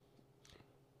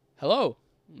Hello,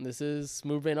 this is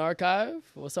Smooth Brain Archive.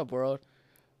 What's up, world?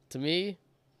 To me,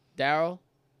 Daryl,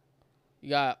 you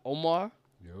got Omar,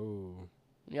 Yo.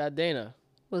 you got Dana.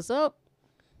 What's up?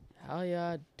 How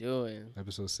y'all doing?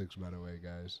 Episode 6, by the way,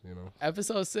 guys. You know.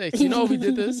 Episode 6. You know we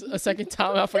did this a second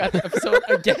time. I forgot the episode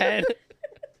again.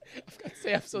 I forgot to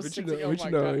say episode 6.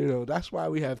 You know, that's why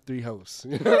we have 3 hosts.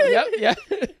 You know? Yep.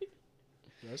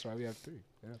 That's why we have 3.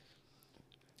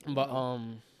 Yeah. But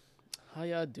how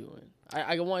y'all doing?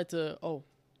 I wanted to. Oh,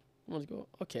 I want to go.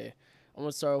 Okay, I'm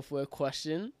gonna start off with a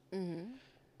question.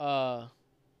 Mm-hmm.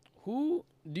 Who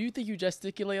do you think you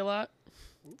gesticulate a lot?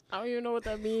 I don't even know what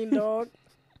that means, dog.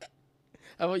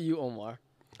 How about you, Omar?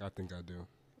 I think I do.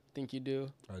 Think you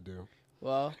do? I do.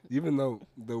 Well, Even though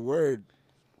the word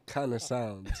kind of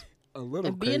sounds a little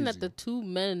And being crazy. that the two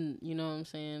men, you know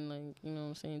what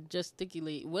I'm saying,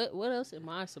 gesticulate. What else am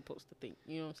I supposed to think?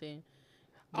 You know what I'm saying?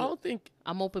 I don't think.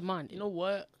 I'm open-minded. You know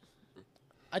what?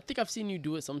 I think I've seen you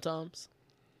do it sometimes.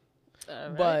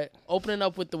 Alright. But opening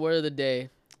up with the word of the day,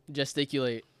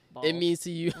 gesticulate. Balls. It means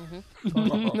to you.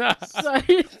 Nah.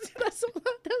 Sorry. That's what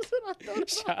I thought about.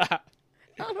 Shut up.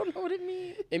 I don't know what it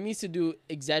means. It means to do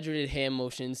exaggerated hand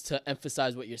motions to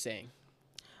emphasize what you're saying.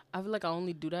 I feel like I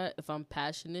only do that if I'm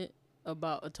passionate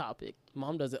about a topic.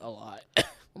 Mom does it a lot.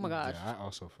 Oh my gosh. Yeah, I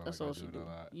also feel That's like I also do it a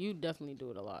lot. You definitely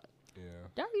do it a lot. Yeah.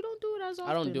 Dad, you don't do it as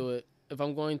often. I don't do it. If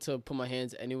I'm going to put my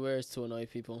hands anywhere, it's to annoy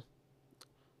people.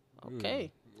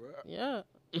 Okay. Well, Yeah.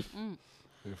 Mm.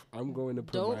 if I'm going to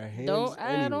put Don't- my hands don't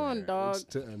add on, anywhere, dog. it's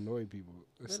to annoy people.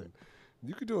 Listen,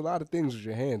 you can do a lot of things with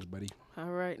your hands, buddy.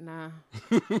 All right, nah.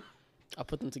 I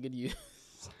put them to good use.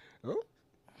 Oh,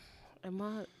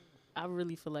 I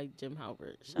really feel like Jim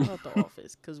Halpert. Shout out The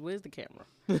Office, because where's the camera?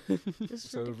 It's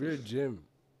so if you're Jim,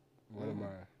 what am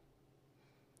I?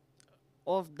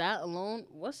 Off that alone,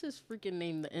 what's his freaking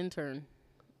name? The intern.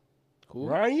 Who?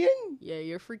 Ryan? Yeah,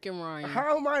 you're freaking Ryan.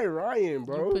 How am I Ryan,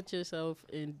 bro? You put yourself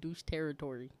in douche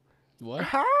territory. What?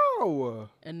 How?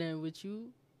 And then with you,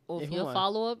 Yeah, if who your am I?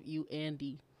 follow-up, you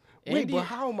Andy. Wait, Andy- but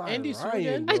how am I Andy Ryan,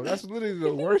 Surgeon? bro? That's literally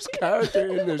the worst character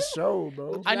in the show, bro.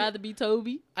 Would you I rather be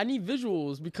Toby? I need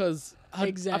visuals because I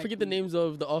forget the Exactly. names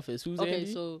of the office. Who's Okay,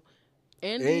 Andy? so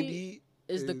Andy, Andy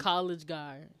is the college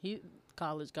guy. He's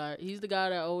the guy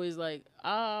that always like,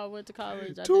 I went to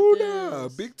college. I Tuna, did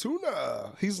this. big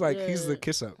tuna. He's like he's the Yeah.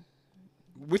 kiss up,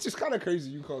 which is kind of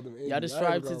crazy. You called him Andy. Y'all I ain't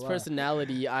described gonna his lie.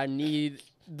 personality. I need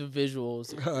the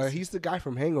visuals. He's the guy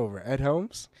from Hangover, Ed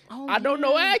Helms. Oh, I don't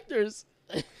know yeah. actors.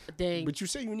 Dang. But you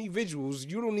say you need visuals.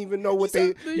 You don't even know what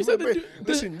You they. said- you said remember- the-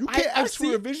 listen, you I- can't I've ask for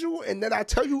a seen- visual, and then I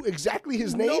tell you exactly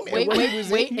his name and Wait, what he was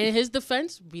wait. in. In his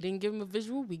defense, we didn't give him a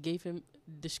visual. We gave him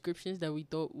descriptions that we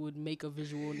thought would make a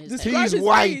visual in his This head. Describe He's his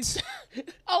white. face.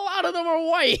 A lot of them are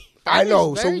white. I That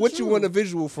know. is So very what you true. want a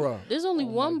visual from? There's only Oh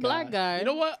my one black gosh. guy. You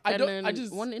know what? I and don't. then I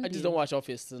just one Indian. don't watch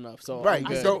Office enough. So Right. I'm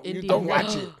You good. don't. Indian. You don't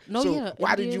watch it. No, so yeah,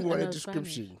 why did you Indian want a and Spanish.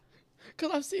 description?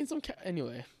 Cause I've seen some.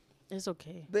 Anyway, It's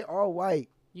okay. They all white.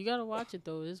 You gotta watch it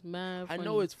though. It's mad. I Funny.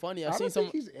 know it's funny. I've I seen don't some.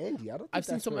 think he's Andy. I don't. Think I've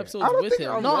seen that's some fair. episodes I don't with think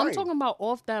him. No, I'm Ryan. talking about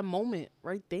off that moment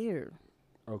right there.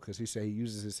 Oh, because he said he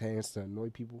uses his hands to annoy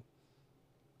people.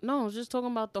 No, I was just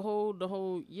talking about the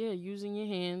whole using your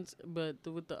hands, but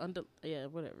with the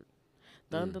whatever.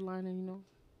 The underlining, you know.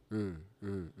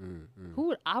 Who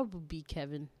would be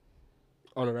Kevin?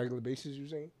 On a regular basis, you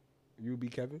saying? You would be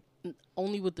Kevin?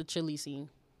 Only with the chili scene.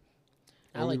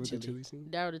 I Only like with the chili. chili scene?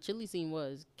 The chili scene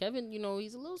was Kevin. You know,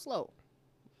 he's a little slow,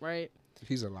 right?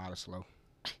 He's a lot of slow.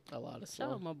 A lot of Shout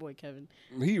stuff. out my boy Kevin.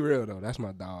 He real though. That's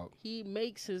my dog. He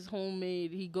makes his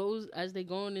homemade. He goes as they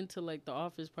going into like the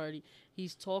office party.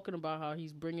 He's talking about how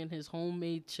he's bringing his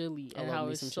homemade chili I and love how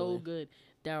me it's some so chili. good.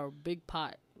 That a big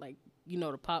pot, like you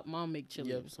know, the pot mom make chili.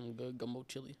 Yep, some good gumbo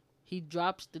chili. He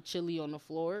drops the chili on the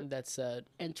floor That's sad.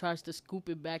 and tries to scoop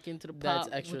it back into the That's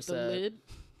pot extra with the sad. lid.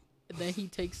 And then he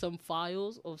takes some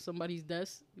files of somebody's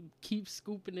desk, keeps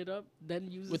scooping it up,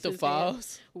 then uses With the his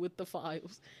files, hand, with the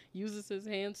files, uses his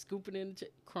hand, scooping in,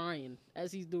 crying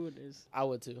as he's doing this. I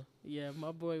would too. Yeah,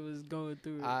 my boy was going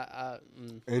through it.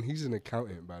 And he's an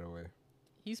accountant, by the way.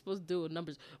 He's supposed to deal with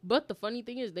numbers. But the funny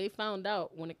thing is, they found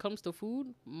out when it comes to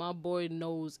food, my boy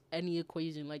knows any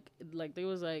equation. Like they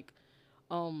was like,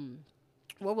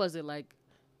 what was it, like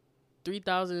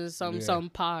 3,000 some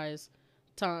pies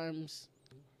times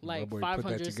My like boy put that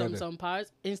 500 together. some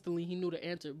pies. Instantly he knew the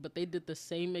answer, but they did the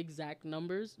same exact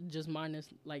numbers, just minus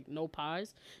like no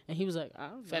pies. And he was like, I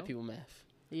don't know. fat people math.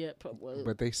 Yeah,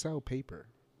 But they sell paper.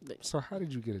 They- So how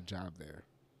did you get a job there?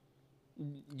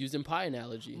 Using pie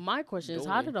analogy. my question is,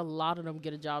 how did a lot of them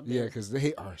get a job there? Yeah, because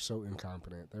they are so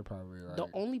incompetent. They're probably like... The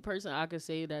only person I could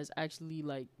say that's actually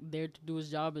like there to do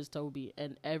his job is Toby,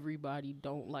 and everybody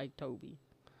don't like Toby.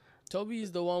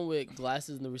 Toby's the one with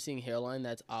glasses and the receding hairline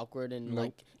that's awkward and Nope.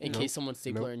 like in Nope. case someone's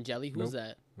stapler Nope. in jelly. Who's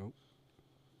Nope. that?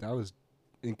 That was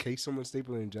in case someone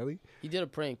stapling in jelly. He did a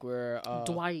prank where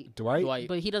Dwight. Dwight.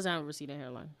 But he doesn't have a receding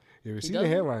hairline. Yeah, receding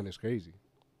doesn't? hairline is crazy.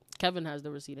 Kevin has the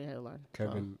receding hairline.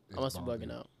 Kevin. I must be balding.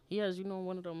 bugging out. He has,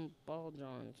 one of them ball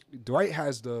joints. Dwight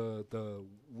has the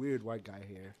weird white guy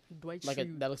hair. Dwight Like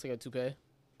Schrute. that looks like a toupee.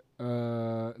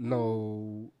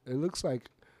 No, it looks like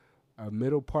a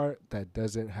middle part that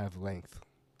doesn't have length.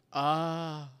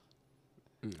 Ah,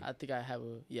 Mm. I think I have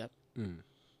a yep. Mm.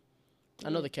 I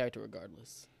know the character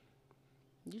regardless.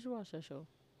 You should watch that show.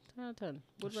 10 out of 10.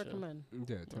 Would Sure. recommend.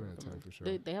 Yeah, 10 out of 10 for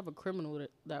sure. They have a criminal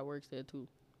that works there too.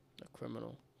 A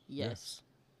criminal. Yes.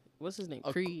 What's his name?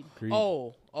 A Creed. Creed.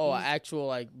 Oh, an He's- actual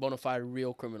like bona fide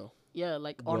real criminal. Yeah,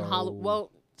 like on Whoa. Halloween.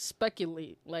 Well,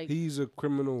 speculate. Like, He's a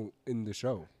criminal in the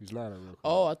show. He's not a real criminal.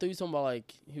 Oh, I thought you were talking about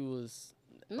like he was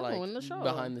no, like in the show.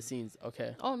 behind the scenes.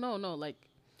 Okay. Oh, no. Like,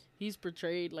 he's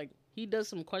portrayed, like, he does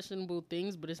some questionable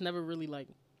things, but it's never really like,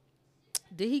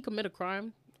 did he commit a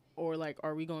crime? Or, like,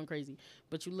 are we going crazy?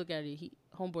 But you look at it,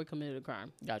 homeboy committed a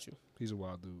crime. Got you. He's a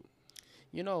wild dude.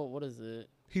 You know what is it?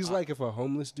 He's like if a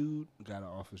homeless dude got an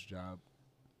office job.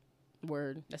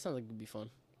 Word. That sounds like it'd be fun.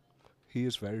 He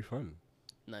is very fun.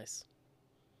 Nice.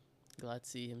 Glad to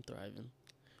see him thriving.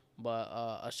 But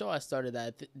a show I started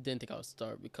that I didn't think I would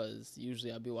start because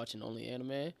usually I'd be watching only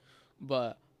anime.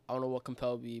 But I don't know what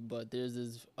compelled me. But there's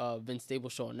this Vince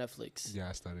Staples show on Netflix. Yeah,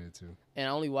 I started it too. And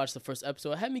I only watched the first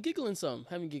episode. It had me giggling some.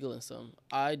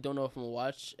 I don't know if I'm going to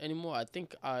watch anymore. I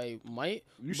think I might.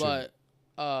 You should.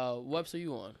 But what episode are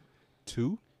you on?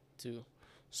 2? 2.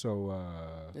 So,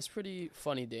 It's pretty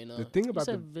funny, Dana. the thing You about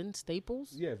said the... Vince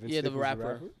Staples? Yeah, Vince Yeah, the Staples,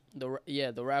 rapper.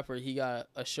 The rapper, he got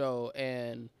a show,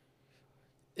 and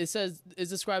it's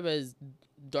described as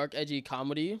dark, edgy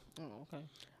comedy, Oh, okay.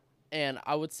 and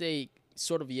I would say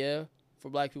sort of for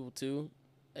black people too,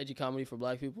 edgy comedy for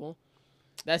black people.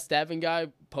 That stabbing guy,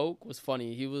 Poke, was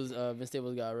funny. He was Vince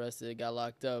Staples got arrested, got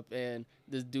locked up, and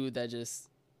this dude this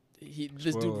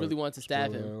dude Spoiler- really wanted to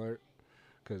stab him.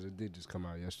 Because it did just come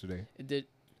out yesterday.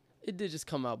 It did just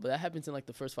come out, but that happens in like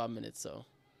the first 5 minutes. So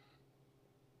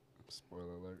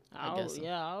Spoiler alert. I guess so.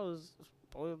 Yeah, I was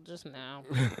spoiled just now.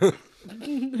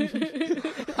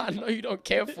 I know you don't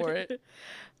care for it.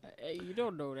 Hey, you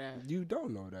don't know that. You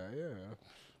don't know that, yeah.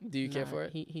 Do you care Nah, for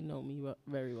it? He know me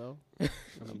very well. I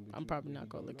mean, I'm he- probably he not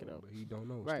gonna don't look it know, up. But he don't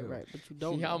know. Right, still. right. But you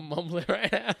don't See how know. I'm mumbling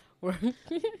right now.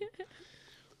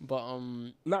 But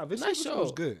Nah, Vince Nice Staples was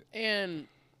show. good. and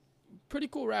pretty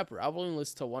cool rapper. I've only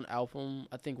listened to one album.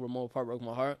 I think Ramon Park Broke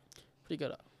My Heart. Pretty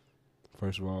good.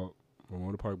 First of all,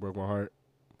 Ramona Park Broke My Heart.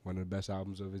 One of the best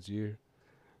albums of its year.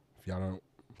 If y'all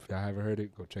haven't heard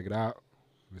it, go check it out.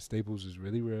 Vince Staples is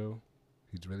really real.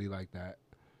 He's really like that.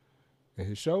 And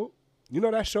his show,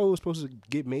 that show was supposed to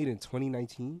get made in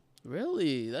 2019.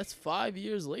 Really? That's 5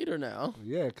 years later now.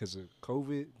 Yeah, because of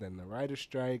COVID, then the writer's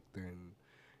strike, then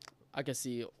I can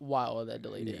see why all that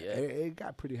delayed it. Yeah. it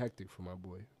got pretty hectic for my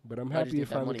boy. But I'm Why'd you happy get it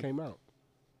that finally money? came out.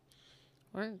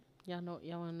 Right. Y'all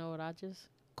wanna know what I just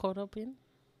caught up in?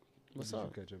 What's Did you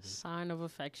up? catch up in? Sign of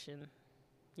Affection.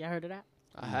 Y'all heard of that?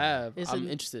 I have. It's I'm an-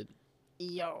 interested.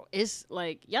 Yo, it's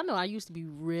like, y'all know I used to be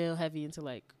real heavy into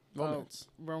like Romance.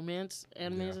 animes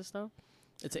Yeah. and stuff.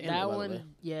 It's an That anime, by the one, way.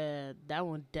 yeah, that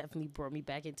one definitely brought me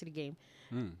back into the game.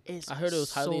 Mm. It's I heard it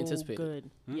was highly so anticipated.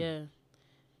 Good. Mm. Yeah,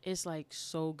 it's like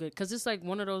so good because it's like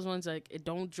one of those ones like it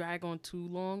don't drag on too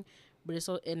long, but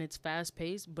it's fast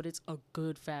paced, but it's a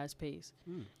good fast pace.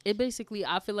 Mm. It basically,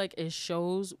 I feel like it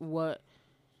shows what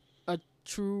a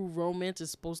true romance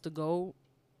is supposed to go,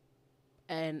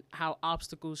 and how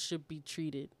obstacles should be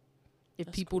treated if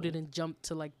That's people cool. didn't jump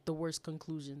to like the worst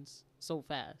conclusions so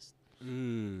fast.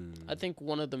 Mm. I think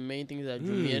one of the main things that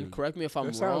drew me in, correct me if I'm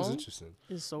That sounds wrong, interesting.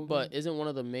 It's so but good. isn't one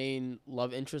of the main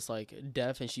love interests like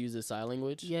deaf and she uses sign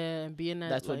language? Yeah, and being that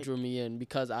That's like, what drew me in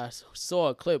because I saw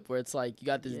a clip where it's like you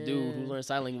got this dude who Yeah. learns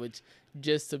sign language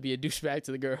just to be a douchebag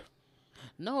to the girl.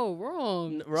 No,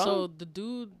 wrong. Wrong? So the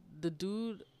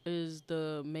dude is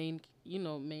the main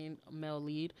male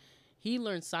lead. He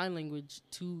learned sign language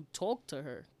to talk to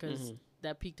her because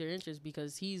that piqued her interest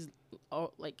because he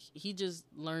just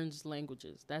learns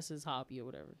languages. That's his hobby or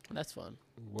whatever. That's fun.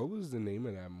 What was the name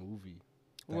of that movie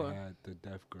that What? had the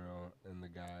deaf girl and the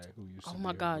guy who used to Oh be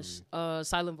my a gosh, bully?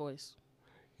 Silent Voice.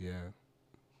 Yeah.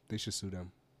 They should sue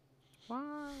them.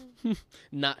 Why?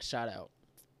 Not shout out.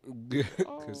 Because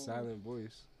Oh. Silent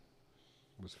Voice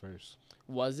was first.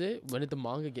 Was it? When did the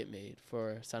manga get made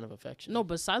for Sign of Affection? No,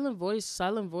 but Silent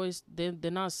Voice,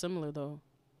 they're not similar though.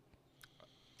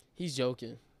 He's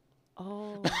joking.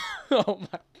 Oh, Oh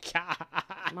my god.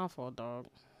 my fault, dog.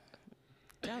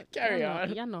 Carry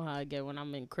on. Y'all know how I get when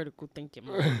I'm in critical thinking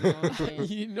mode. You know what I'm saying?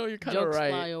 You know you're kind of Jokes right.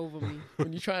 fly over me.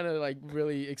 When you're trying to like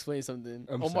really explain something,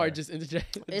 I'm Omar sorry. just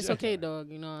interject. It's okay,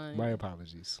 dog. You know. My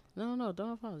apologies. No,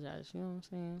 don't apologize. You know what I'm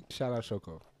saying? Shout out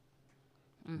Shoko.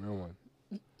 Real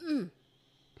one.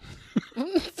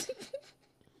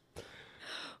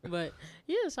 But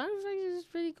yeah, side effects is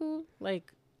pretty cool.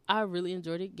 Like I really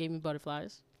enjoyed it. Gave me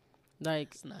butterflies.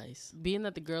 Like It's nice. being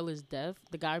that the girl is deaf,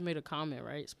 the guy made a comment,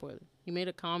 right? Spoiler. He made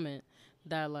a comment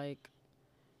that like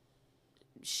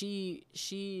she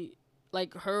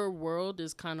like her world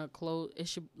is kind of closed.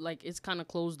 It's kind of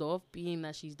closed off, being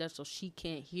that she's deaf, so she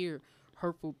can't hear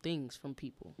hurtful things from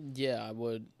people. Yeah, I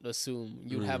would assume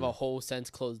you'd have a whole sense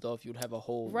closed off. You'd have a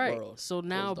whole world. So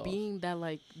now closed off. being that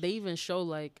like they even show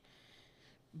like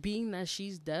being that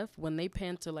she's deaf, when they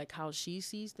pan to like how she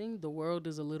sees things, the world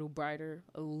is a little brighter,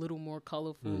 a little more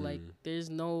colorful. Like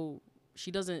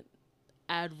she doesn't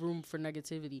add room for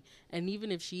negativity. And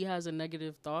even if she has a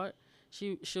negative thought,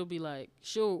 she'll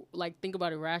think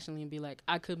about it rationally and be like,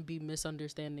 I could be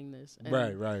misunderstanding this. And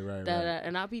Right.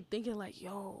 and I'll be thinking like,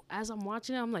 yo, as I'm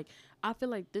watching it, I'm like, I feel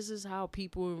like this is how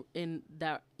people in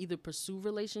that either pursue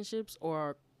relationships or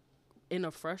are in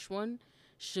a fresh one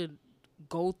should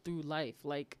go through life.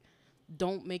 Like,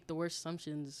 don't make the worst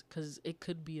assumptions because it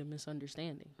could be a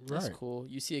misunderstanding. That's cool.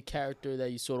 You see a character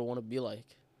that you sort of want to be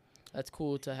like. That's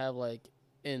cool to have like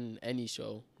in any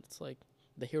show. It's like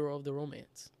the hero of the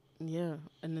romance. Yeah,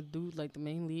 and the dude, like the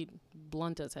main lead,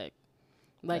 blunt as heck.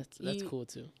 Like that's cool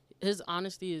too. His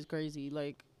honesty is crazy.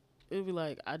 Like it'd be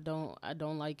like, I don't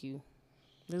like you.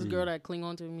 This girl that cling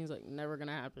on to him, he's like, never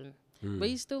gonna happen. But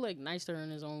he's still like nice to her in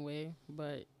his own way,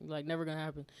 but like never gonna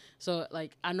happen. So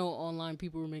like I know online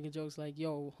people were making jokes like,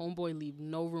 yo, homeboy leave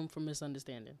no room for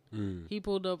misunderstanding. He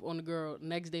pulled up on the girl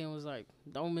next day and was like,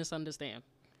 don't misunderstand.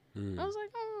 I was like,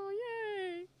 oh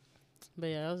yay. But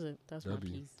yeah, that was it. That's my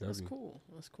piece. That's cool.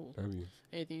 That's cool.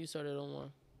 Anything you started on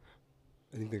one?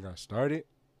 Anything I started?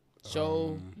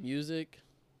 Show, music.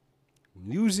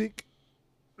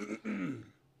 Dang,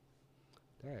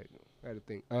 I had to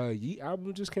think. Yeet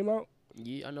album just came out.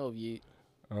 Yeet, I know of Yeet.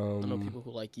 I know people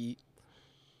who like Yeet.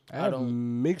 I have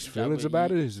mixed feelings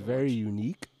about it. It's very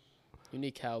unique.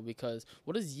 Unique how? Because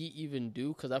what does Yeet even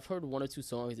do? Because I've heard one or two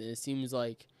songs and it seems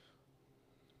like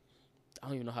I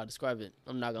don't even know how to describe it.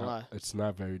 I'm not gonna lie. It's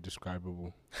not very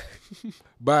describable.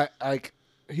 But like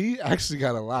he actually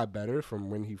got a lot better from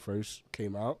when he first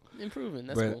came out. Improving,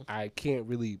 that's but cool. I can't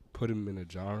really put him in a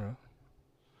genre.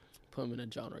 Put him in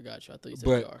a genre, gotcha. I thought you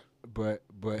said jar. But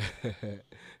but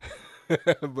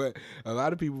a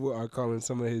lot of people are calling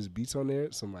some of his beats on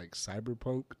there some like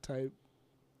cyberpunk type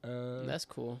that's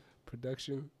cool.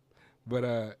 production.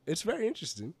 But it's very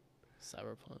interesting.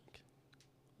 Cyberpunk.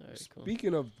 Very cool.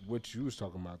 Speaking of what you was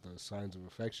talking about, the signs of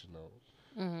affection though.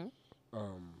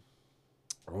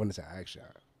 I wanted to ask y'all,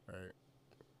 right?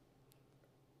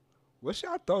 What's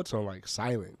y'all thoughts on like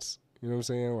silence? You know what I'm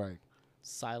saying? Like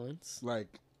silence.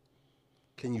 Like,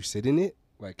 can you sit in it?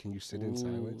 Like, can you sit in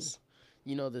silence?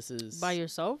 You know, this is by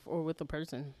yourself or with a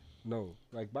person? No,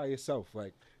 like by yourself.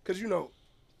 Like, cause you know,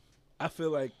 I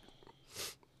feel like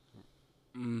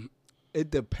it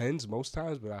depends most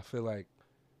times, but I feel like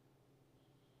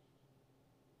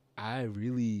I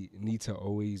really need to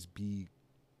always be.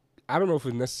 I don't know if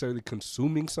it's necessarily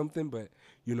consuming something, but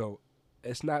you know,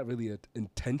 it's not really an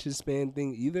attention span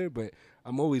thing either, but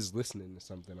I'm always listening to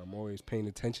something. I'm always paying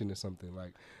attention to something.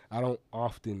 Like, I don't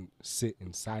often sit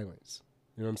in silence.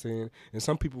 You know what I'm saying? And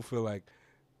some people feel like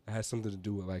it has something to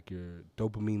do with, like, your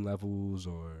dopamine levels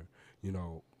or, you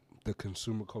know, the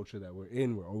consumer culture that we're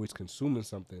in. We're always consuming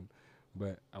something.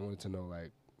 But I wanted to know,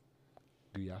 like,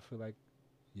 do y'all feel like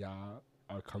y'all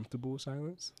are comfortable with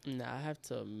silence? Nah, I have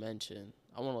to mention,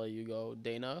 I want to let you go,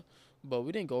 Dana. But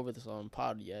we didn't go over this on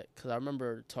pod yet because I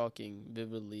remember talking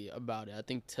vividly about it. I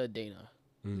think to Dana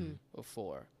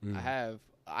before. I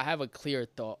have a clear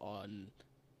thought on.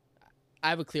 I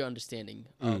have a clear understanding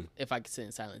of if I can sit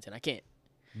in silence, and I can't.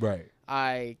 Right.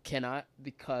 I cannot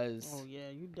because. Oh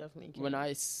yeah, you definitely can. When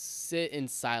I sit in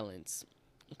silence,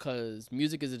 because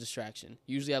music is a distraction.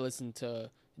 Usually, I listen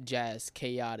to jazz,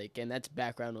 chaotic, and that's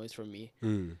background noise for me.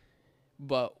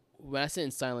 But when I sit in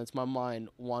silence, my mind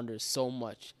wanders so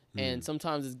much. And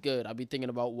sometimes it's good. I'll be thinking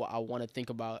about what I want to think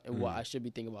about and what I should be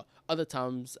thinking about. Other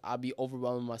times, I'll be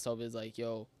overwhelming myself. It's like,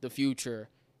 yo, the future,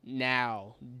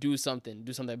 now, do something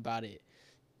about it.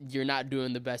 You're not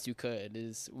doing the best you could.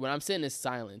 Is when I'm sitting in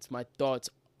silence, my thoughts,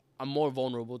 I'm more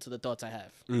vulnerable to the thoughts I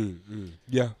have.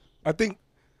 Yeah. I think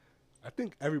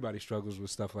everybody struggles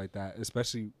with stuff like that,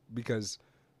 especially because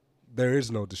there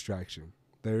is no distraction.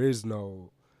 There is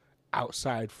no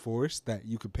outside force that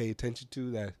you could pay attention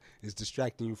to that is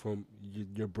distracting you from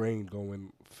your brain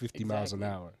going 50 miles an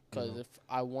hour. Because if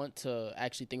I want to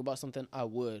actually think about something, I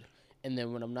would. And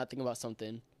then when I'm not thinking about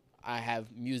something, I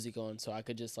have music on, so I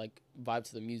could just like vibe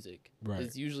to the music. Right.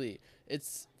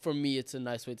 It's for me, it's a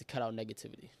nice way to cut out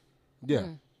negativity. Yeah.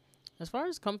 As far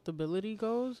as comfortability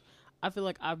goes, I feel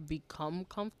like I've become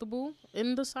comfortable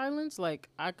in the silence. Like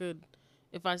I could,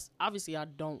 if I obviously I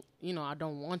don't, I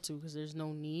don't want to because there's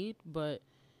no need. But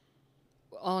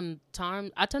on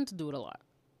time, I tend to do it a lot.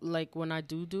 Like when I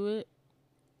do it,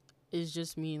 it's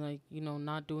just me like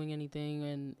not doing anything,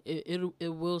 and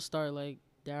it will start like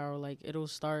Daryl, like it'll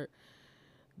start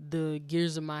the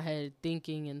gears in my head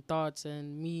thinking and thoughts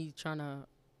and me trying to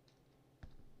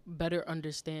better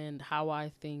understand how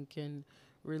I think and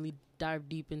really dive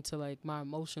deep into like my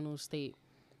emotional state.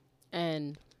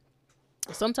 And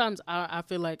sometimes I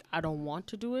feel like I don't want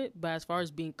to do it, but as far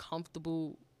as being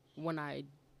comfortable when I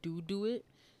do it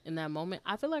in that moment,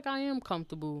 I feel like I am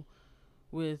comfortable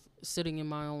with sitting in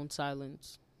my own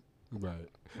silence. Right.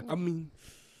 I mean,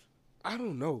 I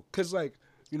don't know. Because, like,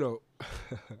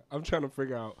 I'm trying to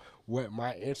figure out what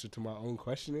my answer to my own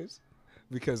question is.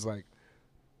 Because, like,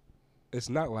 it's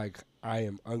not like I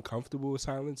am uncomfortable with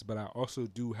silence, but I also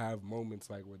do have moments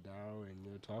like what Darryl and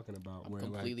you're talking about. I'm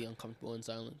completely uncomfortable in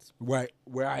silence. Where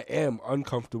I am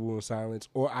uncomfortable in silence,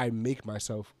 or I make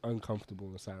myself uncomfortable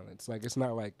in silence. Like, it's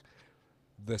not like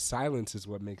the silence is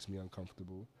what makes me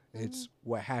uncomfortable. It's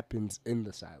what happens in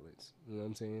the silence. You know what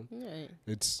I'm saying? Yeah.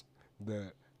 It's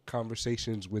the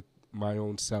conversations with my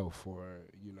own self, or,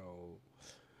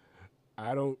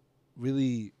 I don't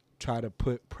really try to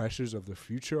put pressures of the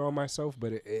future on myself,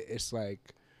 but it's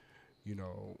like,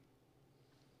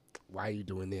 why are you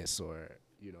doing this? Or,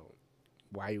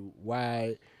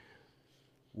 why,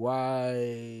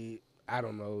 I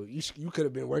don't know. You could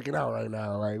have been working out right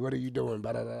now. Like, what are you doing?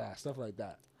 Blah, blah, blah, blah, stuff like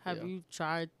that. Have you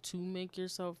tried to make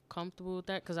yourself comfortable with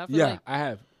that? Because I feel like I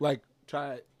have. Like,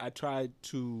 I tried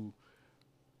to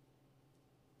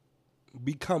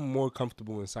become more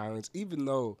comfortable in silence, even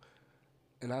though,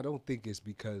 and I don't think it's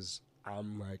because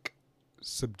I'm like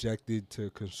subjected to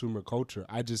consumer culture.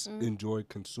 I just enjoy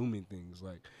consuming things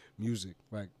like music.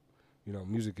 Like,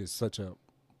 music is such a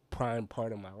prime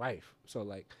part of my life. So,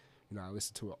 like, I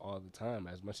listen to it all the time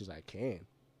as much as I can.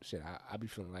 Shit, I be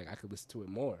feeling like I could listen to it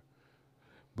more.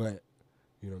 But,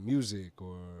 music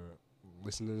or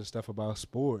listening to stuff about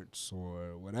sports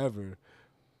or whatever.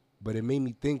 But it made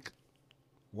me think,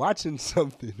 watching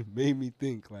something made me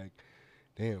think, like,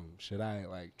 damn, should I,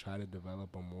 like, try to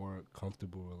develop a more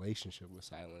comfortable relationship with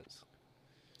silence?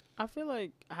 I feel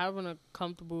like having a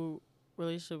comfortable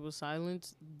relationship with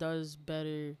silence does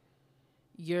better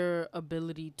your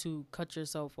ability to cut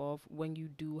yourself off when you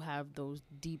do have those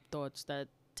deep thoughts that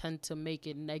tend to make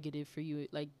it negative for you,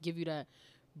 like give you that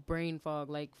brain fog.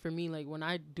 Like for me, like when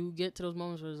I do get to those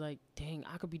moments where it's like, dang,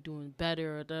 I could be doing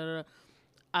better, or da, da, da,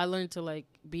 I learned to, like,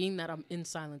 being that I'm in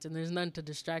silence and there's nothing to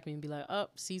distract me and be like,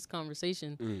 cease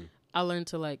conversation. I learned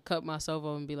to, like, cut myself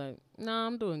off and be like, nah,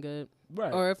 I'm doing good.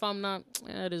 Right. Or if I'm not,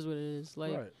 it is what it is.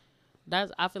 Like,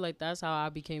 I feel like that's how I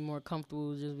became more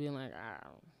comfortable, just being like,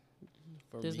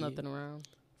 there's nothing around.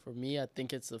 For me, I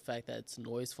think it's the fact that it's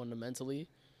noise fundamentally.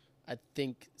 I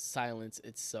think silence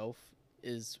itself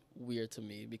is weird to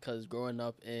me because growing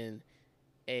up in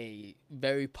a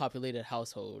very populated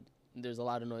household, there's a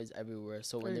lot of noise everywhere.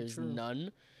 So when there's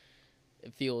none,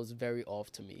 it feels very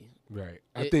off to me. Right.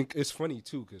 I think it's funny,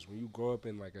 too, because when you grow up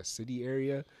in, like, a city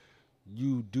area,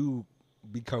 you do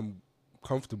become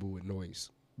comfortable with noise.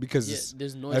 Because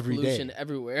there's noise pollution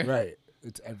everywhere. Right.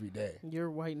 It's every day.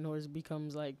 Your white noise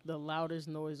becomes, like, the loudest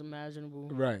noise imaginable.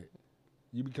 Right.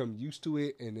 You become used to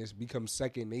it, and it's become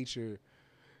second nature.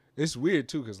 It's weird,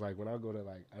 too, because, like, when I go to,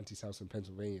 like, Auntie's house in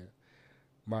Pennsylvania,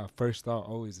 my first thought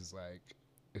always is, like,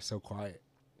 it's so quiet.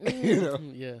 Yeah.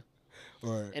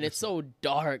 And it's so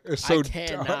dark. It's so I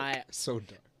cannot. Dark. So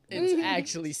dark. It's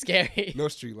actually scary. No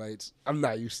street lights. I'm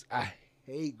not used to, I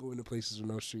hate going to places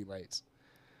with no street lights.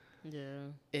 Yeah.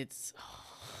 It's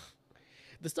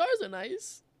the stars are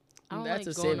nice. I don't That's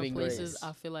like a going saving to places grace.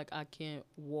 I feel like I can't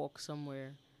walk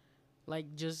somewhere.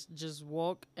 Like just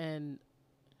walk, and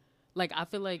like I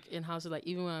feel like in houses, like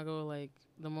even when I go, like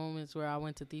the moments where I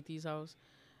went to Titi's house,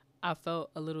 I felt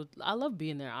a little, I love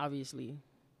being there obviously,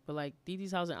 but like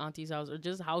Titi's house and Auntie's house or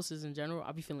just houses in general,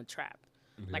 I'll be feeling trapped.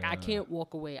 Yeah. Like I can't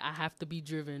walk away. I have to be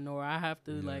driven, or I have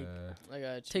to like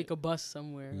take a bus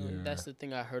somewhere. Yeah. That's the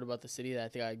thing I heard about the city that I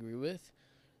think I agree with.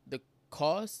 The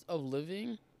cost of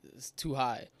living is too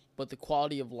high, but the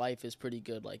quality of life is pretty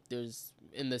good. Like there's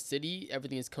in the city,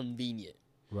 everything is convenient.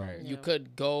 Right. You Yeah.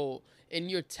 could go in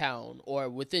your town or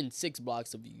within 6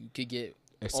 blocks of you. You could get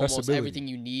almost Accessibility. everything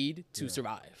you need to Yeah.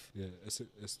 survive. Yeah,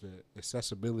 it's the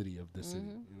accessibility of the city. Mhm.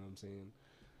 You know what I'm saying?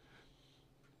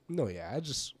 No, yeah,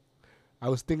 I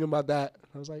was thinking about that.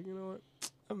 I was like, you know what?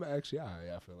 I'm actually,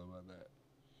 I feel about that.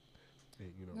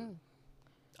 Hey, you know, Mm.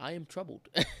 I am troubled.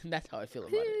 That's how I feel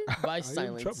about it. By I am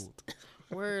silence. troubled.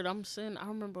 Word, I'm sitting. I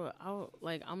remember,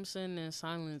 I'm sitting in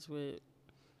silence with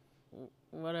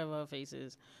whatever her face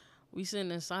is. We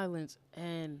sitting in silence,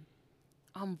 and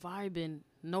I'm vibing.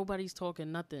 Nobody's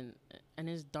talking nothing, and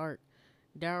it's dark.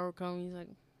 Daryl comes. He's like,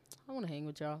 I want to hang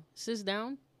with y'all. Sits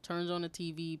down, turns on the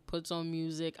TV, puts on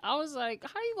music. I was like,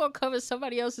 how you gonna cover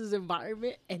somebody else's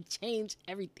environment and change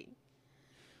everything?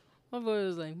 My boy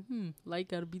was like, light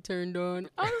gotta be turned on.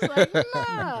 I was like,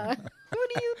 nah, what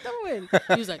are you doing?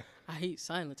 He was like, I hate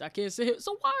silence. I can't sit here.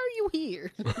 So why are you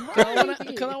here? Because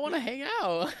I want to hang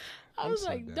out. I I'm was so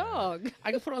like, dead. dog.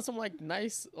 I could put on some like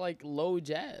nice like low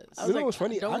jazz. I was You know like, what's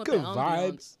funny? don't I want could the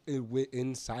vibe ambiance.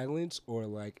 in silence or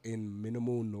like in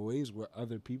minimal noise with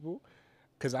other people,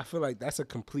 because I feel like that's a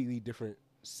completely different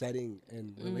setting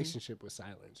and relationship with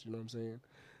silence. You know what I'm saying?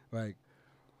 Like,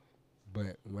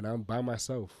 but when I'm by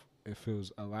myself, it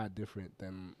feels a lot different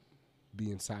than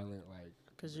being silent. Like,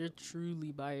 Because you're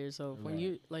truly by yourself.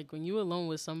 Right. When you're alone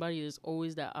with somebody, there's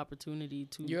always that opportunity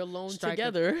to You're alone strike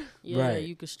together. Yeah, Right.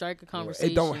 you could strike a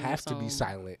conversation. it don't have to with be some-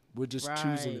 silent. We're just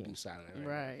choosing to Right. be silent.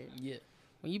 Right. Yeah.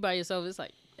 When you by yourself, it's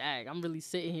like, dang, I'm really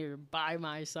sitting here by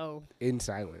myself. In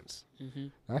silence. Mm-hmm.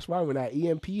 That's why when that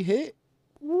EMP hit,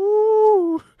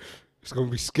 woo, it's gonna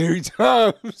be scary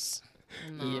times.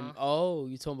 Nah. Oh,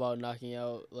 you talking about knocking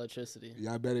out electricity?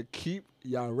 Y'all better keep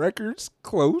y'all records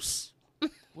close.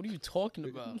 What are you talking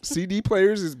about? CD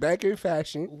players is back in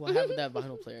fashion. Ooh, I have that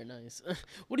vinyl player. Nice.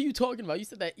 What are you talking about? You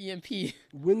said that EMP.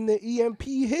 When the EMP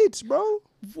hits, bro,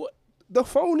 What? the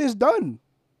phone is done.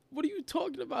 What are you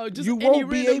talking about? Just You any won't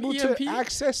be random able EMP? to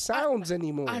access sounds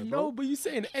anymore. I bro. know, but you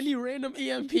saying any random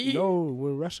EMP? No,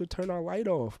 when Russia turn our light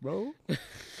off, bro, they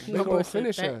My boy gonna said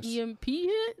finish that us. EMP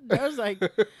hit? I was like,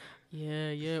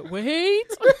 yeah. Wait,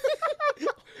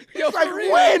 Yo, Like for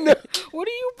real. when, what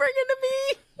are you bringing to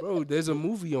me? bro? There's a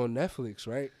movie on Netflix,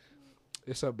 right?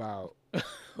 It's about.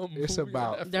 It's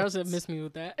about. Daryl said, miss me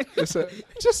with that.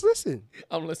 Just listen.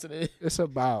 I'm listening. It's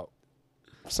about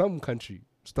some country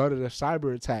started a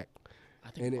cyber attack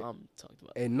I think And it- Mom talked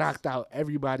about and knocked out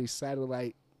everybody's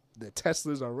satellite. The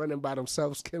Teslas are running by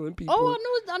themselves, killing people. Oh,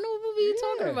 I know what movie you're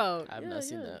talking Yeah. about. I have Yeah, not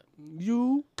seen yeah. that.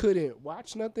 You couldn't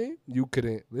watch nothing. You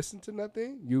couldn't listen to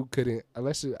nothing. You couldn't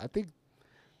I think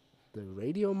the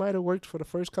radio might have worked for the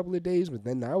first couple of days, but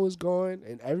then that was gone,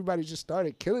 and everybody just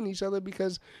started killing each other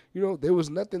because there was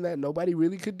nothing that nobody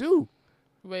really could do.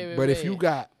 Wait. But if you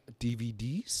got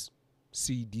DVDs,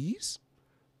 CDs,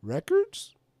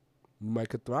 records, you might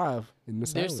could thrive in the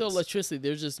there's silence. still electricity,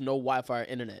 there's just no Wi-Fi or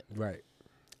internet. Right.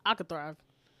 I could thrive.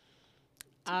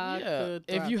 I yeah, could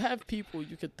if thrive. you have people,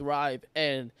 you could thrive,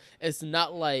 and it's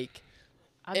not like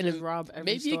I in just a- rob every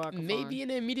maybe store I can maybe find. in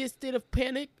an immediate state of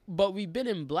panic, but we've been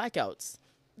in blackouts,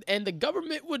 and the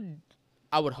government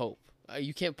I would hope,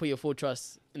 you can't put your full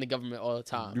trust in the government all the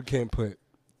time. You can't put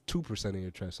 2% of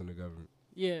your trust in the government.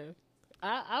 Yeah.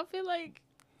 I feel like,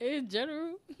 in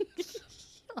general,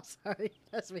 I'm sorry,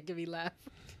 that's making me laugh.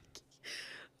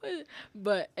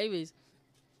 But anyways,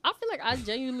 I feel like I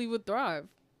genuinely would thrive.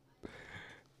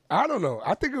 I don't know.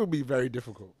 I think it would be very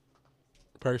difficult,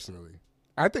 personally.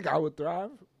 I think I would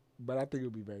thrive, but I think it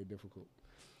would be very difficult.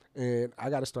 And I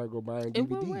got to start go buying In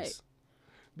what way? DVDs.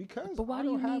 Because But why I do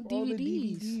don't you have need all the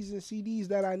DVDs? DVDs and CDs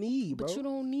that I need, bro. But you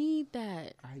don't need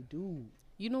that. I do.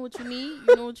 You know what you need?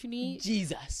 You know what you need?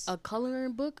 Jesus. A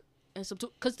coloring book and some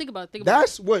because think about it.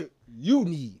 That's what you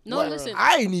need. No, What listen.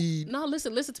 I need. No,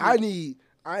 listen to me.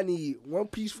 I need One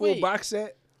Piece full Wait. box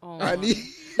set. Oh, I need.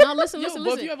 No, listen. Yo,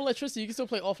 but if you have electricity, you can still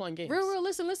play offline games. Real,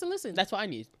 listen. That's what I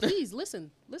need. Please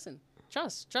listen.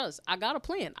 Trust. I got a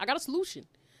plan. I got a solution.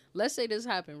 Let's say this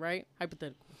happened, right?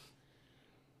 Hypothetical.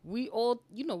 We all,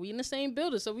 we in the same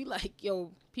building, so we like,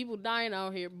 yo, people dying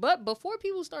out here. But before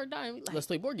people start dying, we like, Let's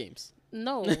play board games.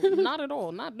 no, not at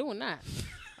all. Not doing that.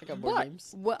 I got board But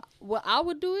games. what I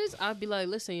would do is I'd be like,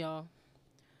 listen, y'all,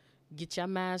 get your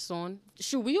masks on.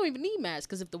 Shoot, we don't even need masks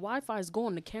because if the Wi-Fi is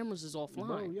gone, the cameras is offline.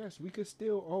 Bro, yes, we could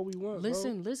steal all we want.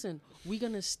 Listen. We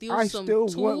gonna steal I some still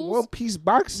tools. want One Piece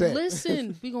box set.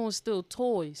 Listen, we gonna steal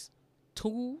tools.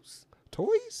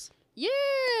 Toys? Yeah.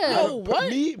 Yo, what?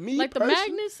 Me Like the personally-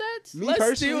 magnet sets? Me Let's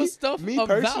personally, steal stuff me of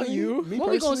personally, value. Me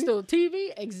What we gonna personally, steal?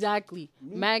 TV? Exactly.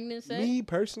 Magnet set? Me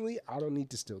personally, I don't need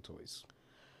to steal toys.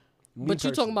 Me But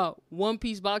you talking personally. about One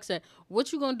Piece box set.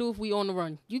 What you gonna do if we on the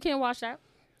run? You can't watch that.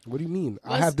 What do you mean?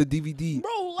 I Let's- have the DVD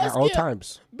Bro, at let's all get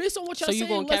times. based on what y'all So saying. you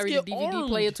gonna let's carry the get DVD armed.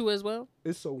 player too as well?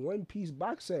 It's a one-piece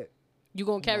box set. You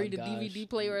gonna carry my the gosh. DVD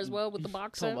player as well with the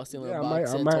box Talking set? about stealing Yeah, a I box might, I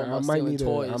set, might, talking I about might stealing need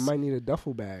toys. I might need a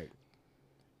duffel bag.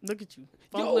 Look at you,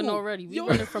 fumbling Yo, already. We yo.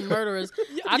 running from murderers.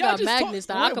 I y'all got just talk- magnets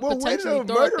that I could Where potentially the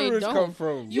throw if they murderers don't. come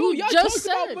from? You y'all just talked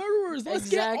said about murderers. Let's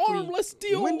Exactly. get armed. Let's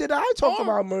steal. When did I talk armed.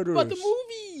 about murderers? But the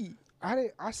movie.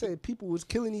 I said people was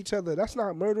killing each other. That's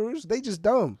not murderers. They just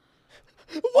dumb.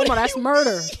 What no, do that's you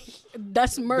murder. mean?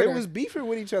 That's murder. They was beefing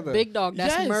with each other. Big dog.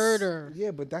 That's Yes. murder.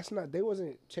 Yeah, but that's not. They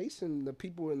wasn't chasing the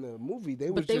people in the movie. They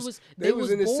But was they was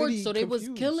in the bored, city so they was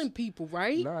confused. killing people,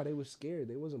 right? Nah, they was scared.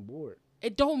 They wasn't bored.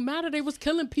 It don't matter. They was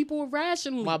killing people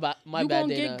irrationally. My You bad,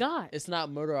 gonna Dana. get got. It's not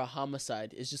murder or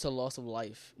homicide. It's just a loss of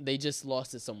life. They just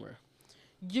lost it somewhere.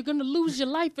 You're gonna lose your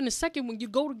life in a second when you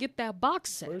go to get that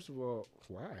box set. First of all,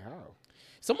 why? How?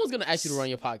 Someone's gonna ask you to run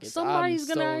your pockets. Somebody's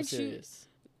I'm gonna so ask you- serious.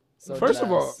 So First of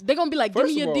deadass. all, They're gonna be like, "Give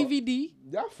First me of your all- DVD."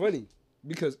 y'all funny.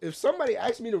 Because if somebody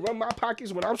asks me to run my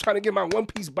pockets when I'm trying to get my One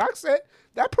Piece box set,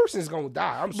 that person's gonna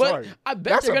die. I'm But sorry. I bet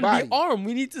That's they're a gonna body. be armed.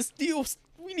 We need to steal.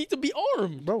 We need to be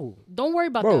armed. Bro, Don't worry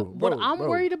about Bro, that. What bro, I'm bro.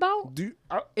 worried about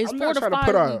It's I'm not trying to put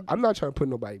fortified. I'm not trying to put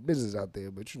nobody business out there,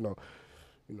 but you know,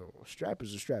 a strap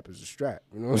is a strap is a strap.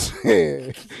 You know what I'm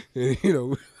saying? And, you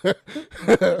know,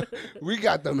 we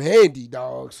got them handy,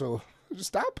 dog. So just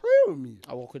stop playing with me.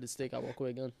 I walk with a stick. I walk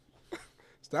with a gun.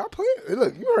 Stop playing. Hey,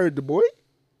 look, you heard the boy.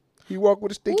 He walk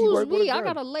with a stick. He who's work with me? a I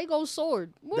gun. got a Lego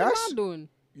sword. What That's- am I doing?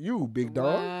 You big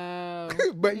dog. Wow.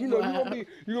 But you know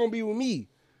you gonna be with me.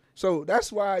 So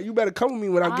that's why you better come with me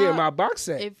when I'm getting my box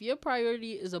set. If your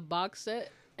priority is a box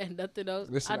set and nothing else,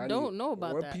 Listen, I need don't know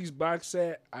about One that. Piece box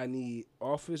set. I need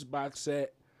Office box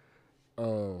set.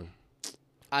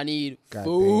 I need God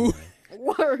food. damn.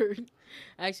 Word.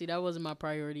 Actually, that wasn't my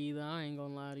priority either. I ain't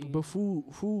gonna lie to you. But food,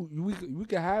 we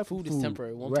can have Food is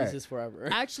temporary. One right. Piece is forever.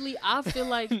 Actually, I feel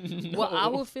like what I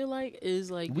would feel like is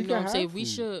like We you know can what I'm saying.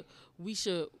 have We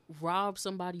should rob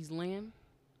somebody's land,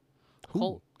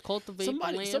 Who? cultivate the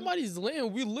land. Somebody's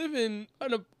land. We live in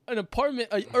an apartment,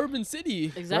 an urban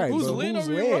city. Exactly. Whose but land whose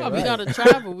are we land, robbing? We right. gotta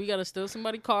travel. We gotta steal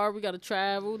somebody's car. We gotta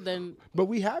travel. Then But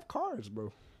we have cars,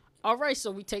 bro. all right.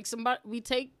 So we take somebody. We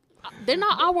take. They're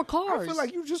not our cars. I feel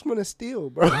like you just want to steal,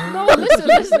 bro. No,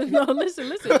 listen. No, listen.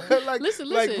 like, listen.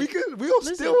 Like we'll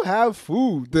Listen. still have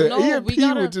food. The No, EMP we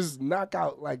gotta- would just knock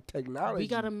out like technology. We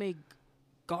gotta make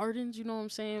gardens. You know what I'm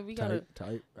saying? We gotta.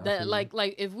 tight. I That feel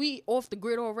like if we off the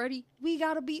grid already, we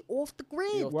gotta be off the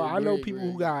grid. off Well, the I know grid, people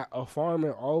right. who got a farm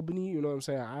in Albany. You know what I'm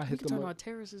saying? I We hit can them turn up. our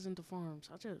terraces into farms.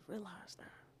 I just realized that.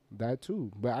 That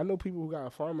too. But I know people who got a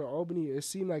farm in Albany. It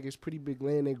seemed like it's pretty big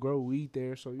land. They grow weed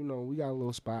there. So, you know, we got a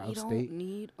little spot We upstate. don't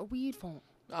need a weed farm.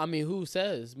 I mean, who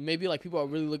says? Maybe like people are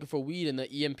really looking for weed in the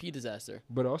EMP disaster.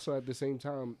 But also at the same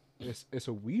time, it's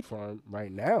a weed farm right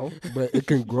now, but it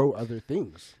can grow other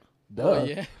things. Duh. Oh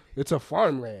yeah. It's a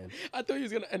farmland. I thought he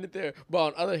was gonna end it there, but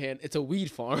on the other hand, it's a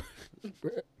weed farm.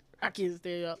 I can't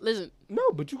stay up. Listen,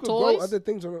 No, but you can grow Toys? other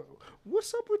things.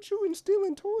 What's up with you and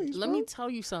stealing toys? let bro? me tell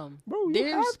you something. Bro, you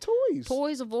There's have toys.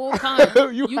 toys of all kinds.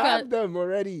 you got have them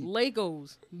already.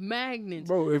 Legos, magnets.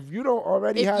 Bro, if you don't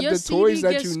already if have your the CD toys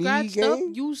that gets you need, scratched up,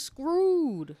 gang, you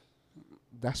screwed.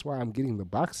 that's why I'm getting the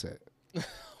box set.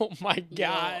 Oh my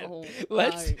god. Yo,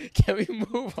 Let's like- can we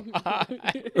move on?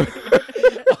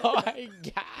 Oh my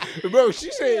god. Bro,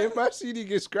 she said if my CD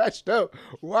gets scratched up,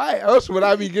 why else would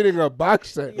I be getting a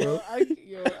box set, bro? I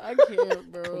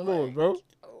can't, bro. Come on, bro.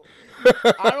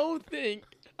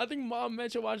 I think mom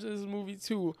mentioned watching this movie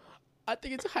too. I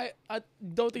think it's high. I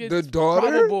don't think The it's daughter?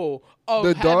 probable of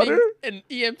The having daughter? an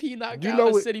EMP knock You out know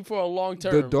a what- city for a long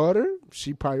term. The daughter,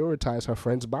 she prioritized her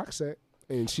friend's box set,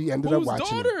 and she ended up Whose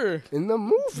watching it daughter? in the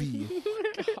movie.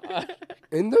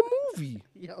 In the movie,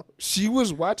 Yo, she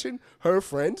was watching her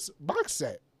friend's box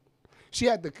set. She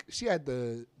had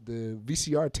the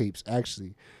VCR tapes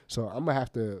actually. So I'm gonna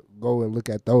have to go and look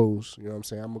at those. You know what I'm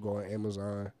saying? I'm gonna go on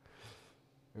Amazon.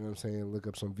 You know what I'm saying? Look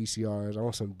up some VCRs. I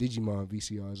want some Digimon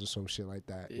VCRs or some shit like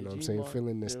that. You know what I'm saying? Digimon,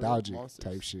 Feeling they're nostalgic monsters.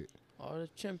 type shit. Are the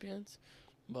champions,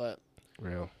 but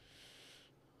Real.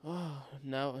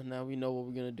 now we know what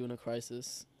we're gonna do in a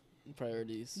crisis.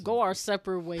 Priorities. go our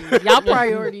separate ways. Y'all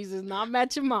priorities is not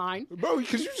matching mine. Bro,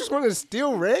 because you just want to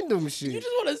steal random shit. You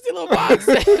just want to steal a box.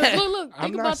 Look, I'm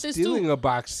think not about this stealing too. a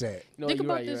box set. No, Think you're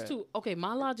about right, you're this right. too. Okay,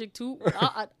 my logic too.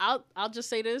 I'll just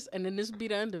say this, and then this will be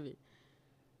the end of it.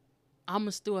 I'ma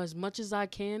steal as much as I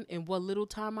can in what little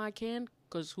time I can,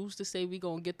 cause who's to say we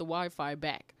gonna get the Wi-Fi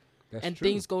back That's and true.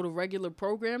 things go to regular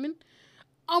programming?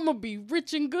 I'ma be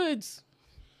rich in goods.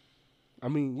 I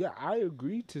mean, yeah, I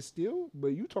agree to steal, but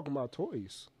you talking about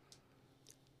toys.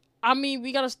 I mean,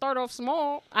 we gotta start off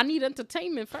small. I need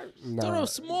entertainment first. Nah. Start off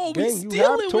small. Gang, We you stealing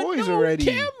have with toys no already.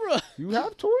 camera. You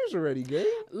have toys already, gang.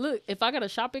 Look, if I got a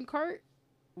shopping cart,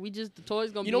 the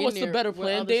toys gonna You be know what's in the there better with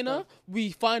plan, other Dana? stuff.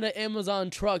 We find an Amazon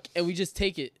truck and we just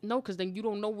take it. No, because then you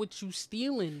don't know what you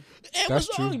stealing. That's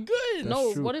true. Amazon good. That's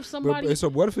No, true. what if somebody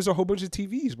What if it's a whole bunch of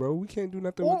TVs, bro? We can't do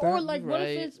nothing with that. or like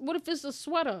Right. what if it's a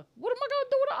sweater? What am I gonna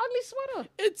do with an ugly sweater?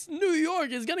 It's New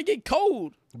York. It's gonna get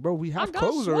cold. Bro, we I have got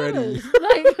clothes already. sweaters.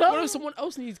 Like, What if someone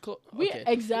else needs clothes? Okay.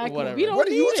 Exactly. Whatever. We don't What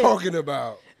are you need it. talking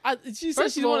about? She said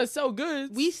First she of all, want to sell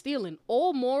goods. We stealing.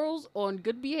 All morals on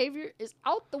good behavior is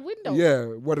out the window. Yeah.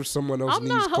 What if someone else I'm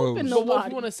needs not clothes? helping But what if nobody.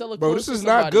 you want to sell a Bro, clothes this is to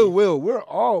not somebody? goodwill. We're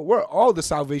all the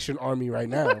Salvation Army right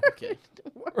now. Okay.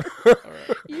 All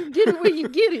right. You get it where you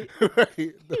get it.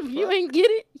 Right? If you ain't get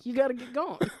it, you gotta get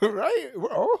gone. Right?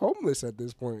 We're all homeless at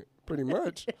this point, pretty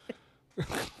much.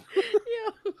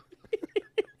 Yeah.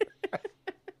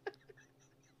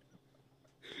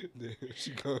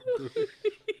 She going through it.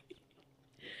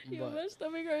 Yo, But- my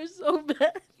stomach hurts so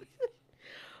bad.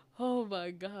 Oh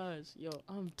my gosh. Yo,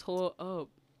 I'm tore up.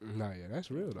 Nah, yeah,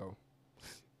 that's real though.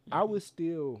 I was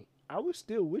still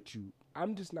with you.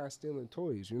 I'm just not stealing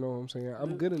toys. You know what I'm saying?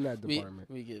 I'm good in that department.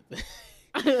 We get that.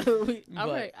 All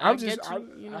right, I'm get just, you,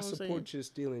 you know I what I'm saying? support your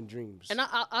stealing dreams. And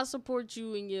I support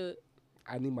you in your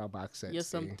I need my box set.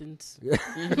 somethings. Yeah.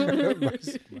 My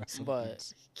But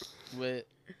somethings. with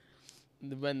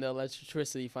when the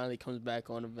electricity finally comes back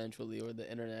on eventually, or the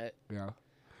internet, Yeah.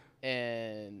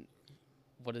 and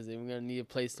what is it? We're gonna need a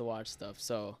place to watch stuff.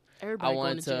 So Everybody I going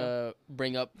want to jail. to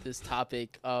bring up this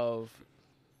topic of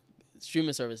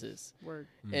streaming services Word.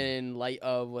 in light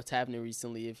of what's happening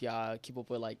recently. If y'all keep up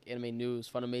with like anime news,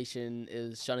 Funimation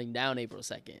is shutting down April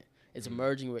 2nd. It's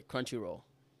merging with Crunchyroll.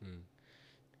 Mm.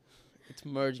 It's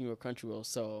merging with Crunchyroll.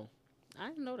 So I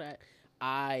didn't know that.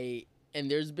 and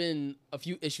there's been a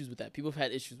few issues with that. People have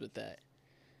had issues with that.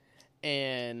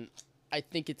 And I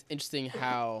think it's interesting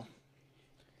how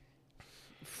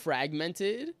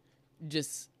fragmented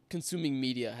just consuming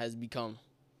media has become.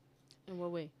 In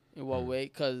what way? In what way?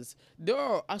 Because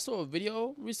I saw a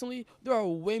video recently. There are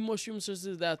way more streaming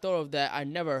services that I thought of that I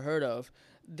never heard of.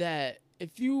 That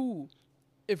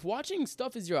if watching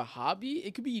stuff is your hobby,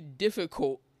 it could be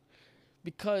difficult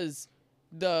because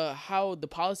how the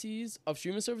policies of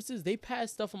streaming services, they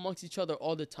pass stuff amongst each other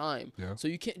all the time. Yeah. So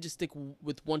you can't just stick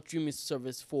with one streaming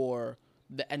service for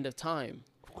the end of time.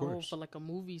 Of course. For like a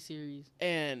movie series.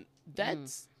 And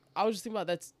that's I was just thinking about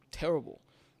that's terrible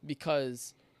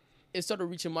because it started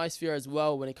reaching my sphere as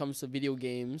well when it comes to video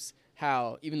games.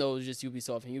 How even though it was just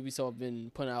Ubisoft, and Ubisoft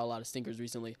been putting out a lot of stinkers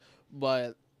recently,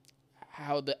 but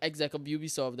how the exec of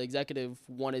Ubisoft, the executive,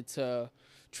 wanted to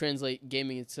translate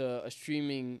gaming into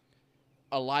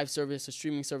a live service, a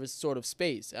streaming service sort of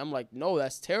space. And I'm like, no,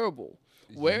 that's terrible.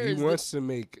 He wants to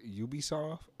make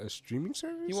Ubisoft a streaming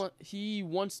service? He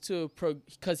wants to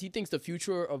because he thinks the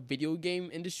future of video game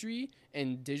industry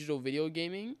and digital video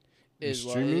gaming is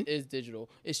streaming? Is digital.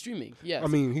 It's streaming. Yes. I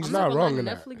mean, he's I'm not gonna wrong lie, in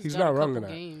that. Netflix He's got not a wrong in couple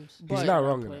that. games He's But- not I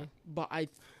wrong in play. that. but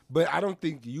But I don't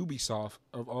think Ubisoft,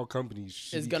 of all companies,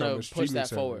 should Is become gonna a push streaming that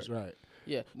service. forward. Right.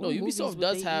 yeah, What no, movies Ubisoft would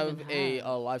does they have even a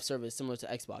have? live service similar to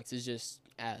Xbox. It's just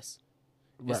ass.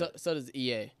 Right. So does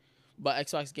EA. But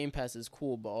Xbox Game Pass is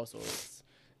cool, but also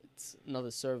it's another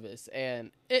service.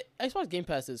 And Xbox Game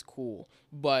Pass is cool,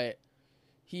 but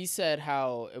he said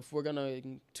how if we're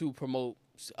to promote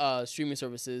streaming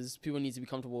services, people need to be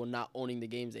comfortable not owning the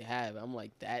games they have. I'm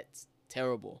like, that's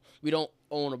terrible. We don't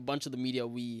own a bunch of the media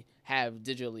we have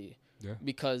digitally. Yeah.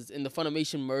 Because in the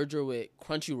Funimation merger with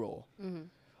Crunchyroll,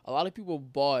 a lot of people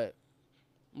bought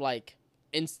like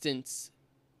instance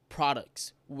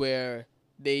products where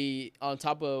they, on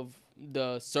top of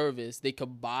the service, they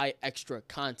could buy extra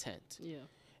content. Yeah.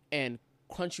 And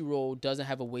Crunchyroll doesn't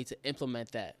have a way to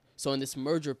implement that. So in this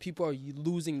merger, people are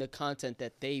losing the content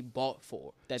that they bought.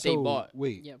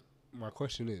 Wait. Yeah. My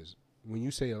question is, when you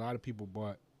say a lot of people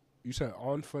bought, you said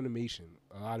on Funimation,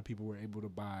 a lot of people were able to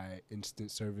buy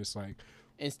instant service, like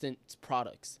Instant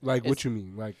products. what you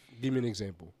mean? Like, give me an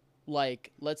example.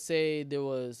 Like, let's say there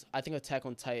was, I think Attack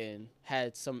on Titan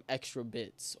had some extra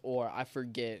bits, or I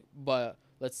forget, but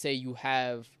let's say you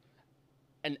have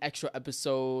an extra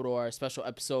episode or a special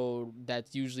episode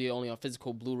that's usually only on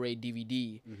physical Blu-ray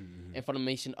DVD, and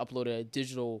Funimation uploaded a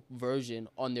digital version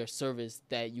on their service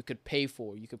that you could pay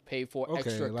for. You could pay for Okay,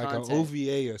 extra like content. an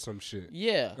OVA or some shit.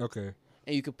 Yeah. Okay.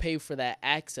 And you could pay for that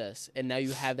access, and now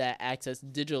you have that access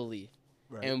digitally.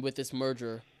 Right. And with this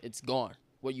merger, it's gone.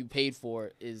 What you paid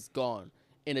for is gone.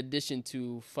 In addition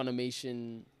to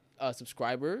Funimation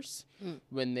subscribers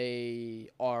when they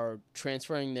are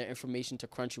transferring their information to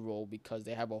Crunchyroll, because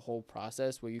they have a whole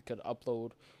process where you could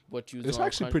upload what you It's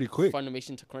actually pretty quick.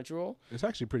 Funimation to Crunchyroll. It's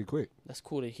actually pretty quick. That's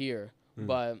cool to hear.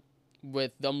 But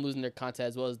with them losing their content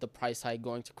as well as the price hike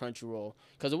going to Crunchyroll,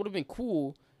 because it would have been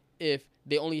cool if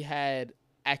they only had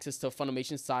access to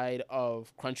Funimation side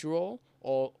of Crunchyroll,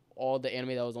 all the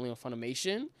anime that was only on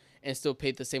Funimation, and still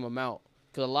paid the same amount.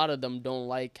 Because a lot of them don't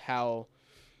like how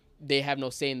they have no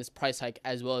say in this price hike,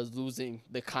 as well as losing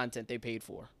the content they paid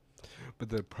for. But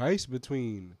the price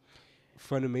between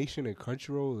Funimation and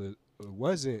Crunchyroll,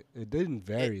 it didn't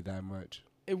vary that much.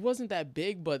 It wasn't that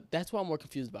big, but that's what I'm more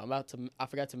confused about. I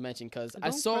forgot to mention, because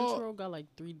I saw Crunchyroll got like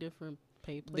 3 different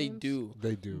pay plans.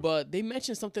 They do. But they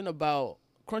mentioned something about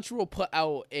Crunchyroll put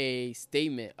out a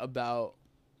statement about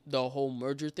the whole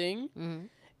merger thing,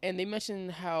 and they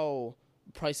mentioned how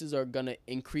prices are gonna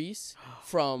increase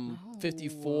from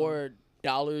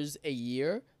 $54 a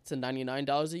year to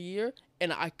 $99 a year,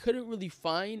 and I couldn't really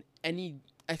find any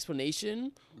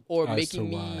explanation or making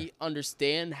me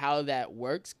understand how that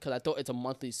works, because I thought it's a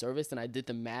monthly service, and I did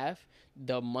the math.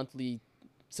 The monthly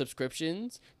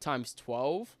subscriptions times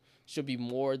 12 should be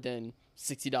more than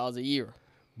 $60 a year.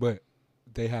 But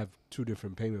they have 2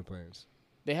 different payment plans.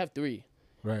 They have 3.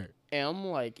 Right. And I'm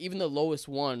like, even the lowest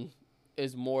one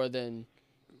is more than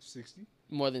 60?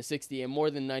 More than 60 and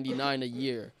more than 99 a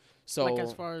year. So like,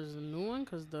 as far as the new one,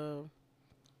 because the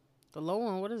low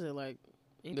one, what is it, like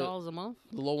 $8 a month?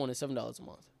 The low one is $7 a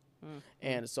month.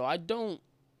 And so I don't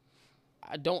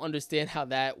understand how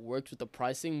that works with the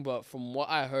pricing, but from what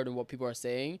I heard and what people are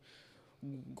saying,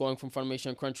 going from Funimation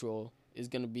and Crunchyroll is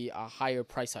going to be a higher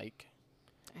price hike.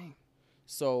 Dang.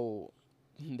 So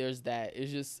there's that.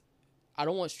 It's just, I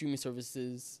don't want streaming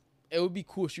services. It would be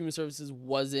cool if streaming services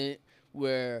wasn't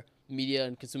where media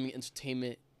and consuming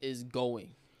entertainment is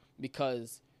going,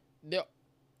 because there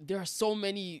are so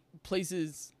many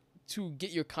places to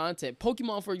get your content.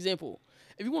 Pokemon, for example.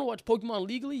 If you want to watch Pokemon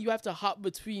legally, you have to hop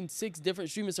between 6 different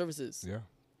streaming services. Yeah.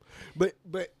 But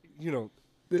you know,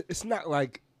 it's not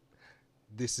like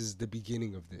this is the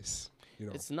beginning of this. You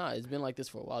know, it's not. It's been like this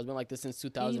for a while. It's been like this since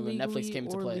 2000 when Netflix came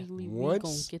into play.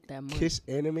 Once Kiss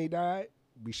Anime died,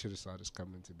 we should have saw this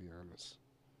coming, to be honest.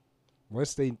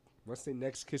 Once they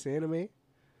next Kiss Anime,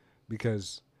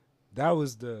 because that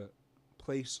was the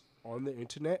place on the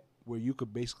internet where you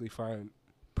could basically find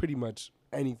pretty much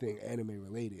anything anime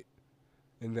related.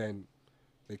 And then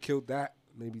they killed that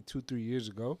maybe 2-3 years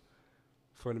ago.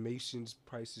 Funimation's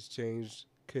prices changed.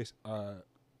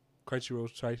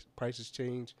 Crunchyroll's prices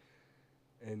changed.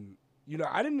 And, you know,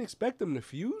 I didn't expect them to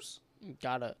fuse.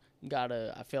 Gotta,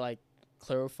 I feel like,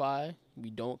 clarify,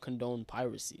 we don't condone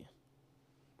piracy.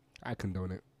 I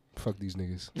condone it. Fuck these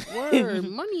niggas. Word,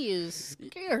 money is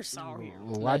scarce out here.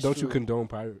 Well, why don't you condone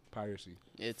piracy?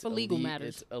 It's for legal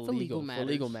matters. It's illegal for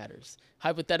legal matters.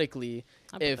 Hypothetically,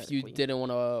 if you didn't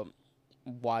want to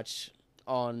watch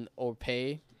on or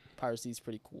pay, piracy is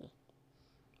pretty cool.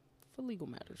 For legal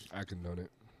matters. I condone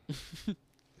it.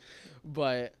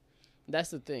 But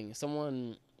that's the thing.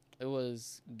 It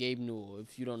was Gabe Newell.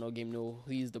 If you don't know Gabe Newell,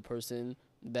 he's the person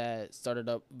that started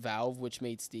up Valve, which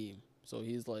made Steam. So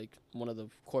he's like one of the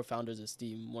core founders of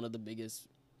Steam, one of the biggest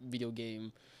video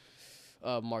game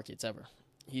markets ever.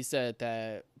 He said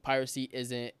that piracy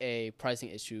isn't a pricing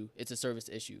issue, it's a service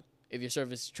issue. If your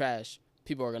service is trash,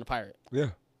 people are going to pirate. Yeah,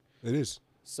 it is.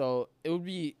 So it would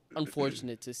be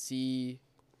unfortunate to see,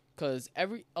 because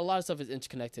a lot of stuff is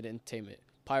interconnected in entertainment.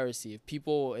 Piracy.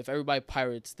 If everybody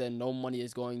pirates, then no money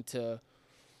is going to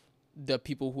the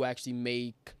people who actually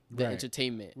make the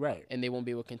entertainment. Right. And they won't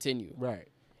be able to continue. Right.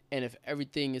 And if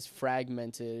everything is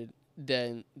fragmented,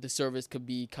 then the service could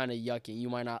be kind of yucky. You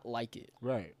might not like it.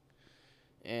 Right.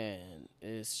 And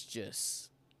it was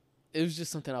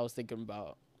just something I was thinking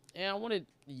about. And I wanted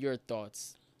your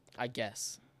thoughts, I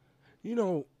guess. You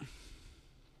know,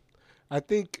 I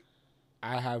think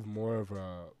I have more of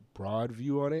a broad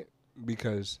view on it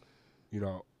because, you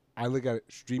know, I look at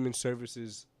streaming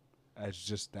services as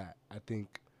just that. I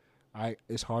think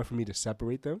it's hard for me to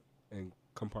separate them and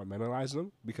compartmentalize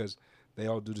them because they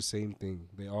all do the same thing.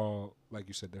 They all, like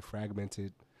you said, they're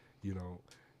fragmented. You know,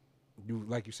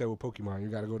 like you said with Pokemon, you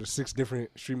got to go to 6 different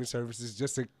streaming services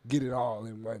just to get it all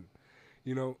in one.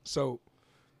 You know, so,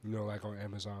 you know, like on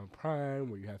Amazon Prime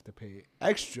where you have to pay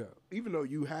extra, even though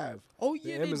you have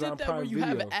the Amazon did that Prime where you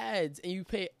Video. have ads and you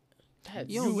pay.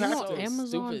 You know,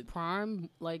 Amazon Prime,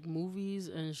 like, movies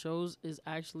and shows is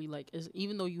actually, like,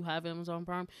 even though you have Amazon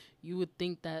Prime, you would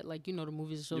think that, like, you know, the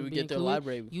movies and shows you would being get their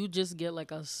library. You just get,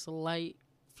 like, a slight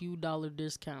few dollar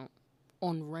discount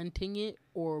on renting it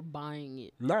or buying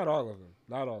it. Not all of them.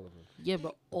 Not all of them. Yeah,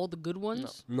 but all the good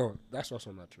ones. No, that's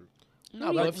also not true.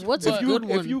 No, But but what's a good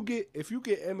one? If you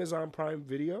get Amazon Prime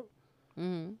Video,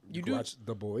 Mm-hmm. you can watch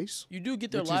The Boys. You do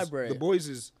get their which library. The Boys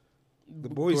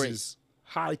Great. is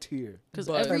high tier. Because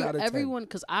But- 10 out of 10. everyone,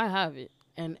 because I have it,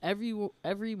 and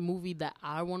every movie that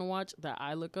I want to watch that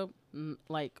I look up,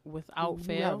 like without You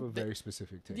fail, have a very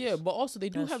specific taste. Yeah, but also they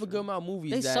do That's have a true. good amount of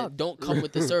movies They that suck. don't come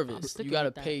with the service. sticking You gotta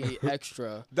with that. pay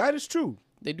extra. That is true.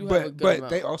 They do have a But good amount.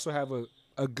 they also have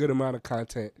a good amount of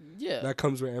content Yeah, that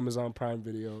comes with Amazon Prime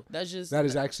Video. that's just That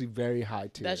is actually very high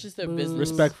tier. that's just their Boo. business.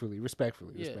 respectfully.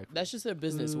 Yeah, that's just their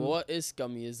business. Mm. What is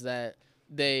scummy is that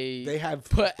they They have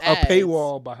put a ads.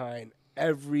 paywall behind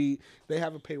they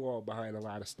have a paywall behind a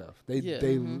lot of stuff. They Yeah.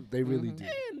 they really do.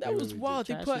 And that They was really do. wild.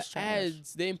 They Trash put is trash.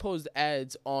 ads. They imposed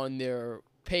ads on their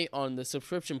pay on the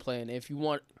subscription plan. If you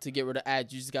want to get rid of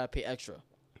ads, you just gotta pay extra.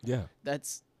 Yeah.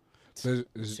 That's It's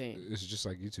insane. just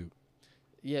like YouTube.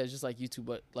 Yeah, it's just like YouTube,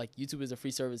 but like YouTube is a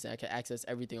free service and I can access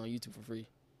everything on YouTube for free.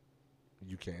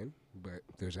 You can, but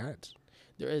there's ads.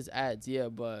 There is ads, yeah,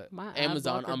 but My ad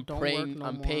Amazon, blocker I'm don't paying, work no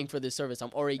I'm more. paying for this service.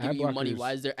 I'm already Ad giving you money. blockers-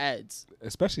 Why is there ads?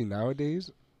 Especially nowadays,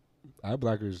 ad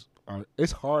blockers are.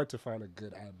 It's hard to find a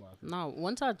good ad blocker. No,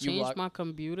 once I Ublock? changed my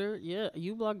computer, yeah,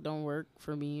 uBlock don't work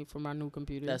for me for my new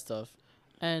computer. That's tough.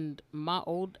 And my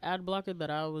old ad blocker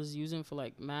that I was using for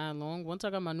like mad long, once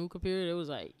I got my new computer, it was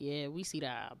like, yeah, we see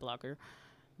that ad blocker.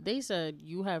 They said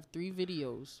you have 3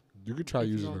 videos. You could try If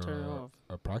you using don't turn it off.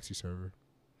 a proxy server.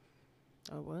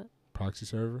 What? Proxy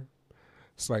server.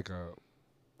 It's like a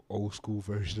old school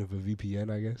version of a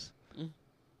VPN, I guess.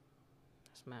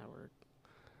 That's mad work.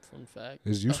 Fun fact.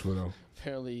 It's useful though.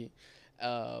 Apparently,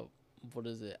 what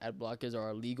is it? Ad blockers are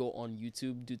illegal on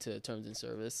YouTube due to terms and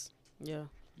service. Yeah.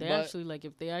 They But- actually, like,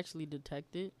 if they actually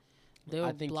detect it, I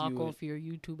they'll think block you- off your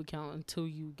YouTube account until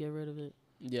you get rid of it.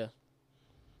 Yeah.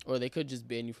 Or they could just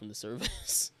ban you from the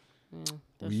service.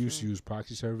 Yeah, We used to use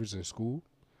proxy servers in school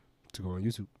to go on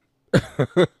YouTube.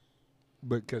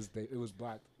 Because it was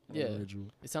blocked on Yeah. the original.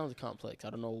 It sounds complex. I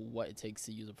don't know what it takes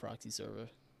to use a proxy server.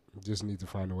 Just need to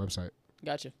find a website.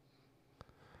 Gotcha.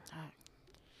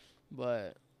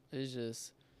 But it's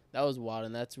just that was wild,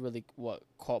 and that's really what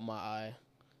caught my eye,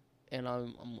 and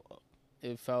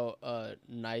it felt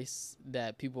nice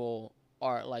that people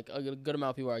are like a good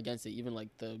amount of people are against it, even like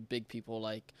the big people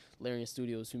like Larian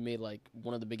Studios who made like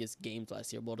one of the biggest games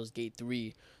last year, Baldur's Gate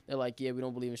 3. They're like, yeah, we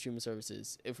don't believe in streaming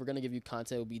services. If we're gonna give you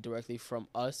content, it will be directly from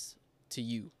us to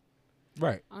you.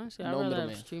 Right. Honestly, No I'd rather middleman.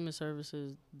 have streaming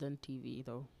services than TV,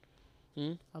 though.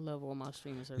 Hmm? I love all my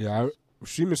streaming services. Yeah,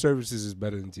 streaming services is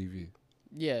better than TV.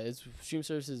 Yeah, it's stream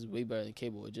services is way better than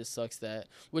cable. It just sucks that,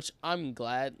 which I'm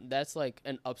glad that's like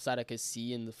an upside I could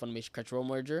see in the Funimation Crunchyroll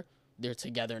merger. They're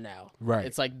together now. Right.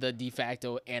 It's like the de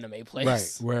facto anime place.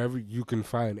 Right. Wherever you can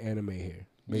find anime here.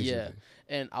 Basically. Yeah.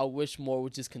 And I wish more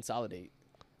would just consolidate.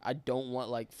 I don't want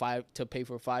like 5 to pay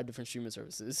for 5 different streaming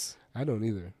services. I don't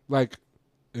either. Like,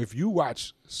 if you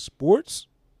watch sports,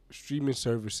 streaming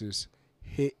services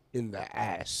hit in the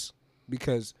ass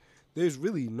because there's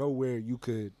really nowhere you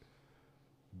could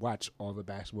watch all the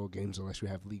basketball games unless you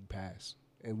have League Pass,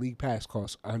 and League Pass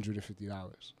costs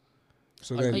 $150.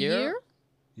 So A then, a year?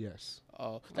 yes,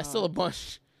 Oh, that's still a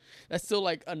bunch. That's still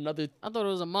like another. I thought it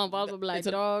was a month. I was like, It's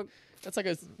a- dog. That's like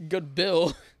a good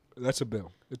bill. that's a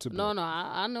bill. It's a bill. No,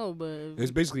 I know, but if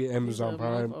It's basically it's Amazon a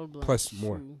Prime month, I'll be like, plus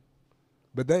more. shoot.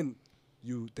 But then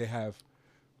they have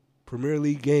Premier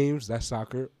League games, that's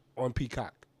soccer, on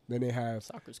Peacock. Then they have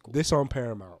Soccer's cool. this on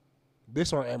Paramount,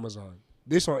 this on Amazon,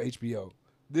 this on HBO,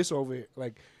 this over here.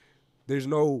 Like, there's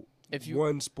no If you-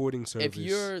 one sporting service. If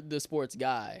you're the sports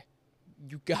guy,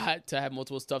 you got to have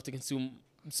multiple stuff to consume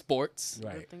sports. Good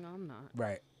right, thing I'm not.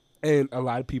 right, and a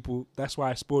lot of people. That's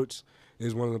why sports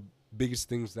is one of the biggest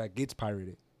things that gets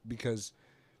pirated because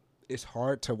it's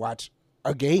hard to watch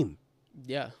a game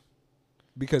Yeah.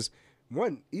 because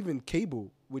one, even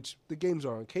cable, which the games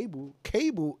are on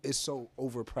cable is so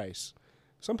overpriced.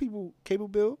 Some people cable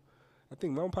bill, I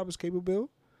think Mom and Papa's cable bill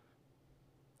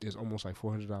is almost like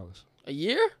 $400. A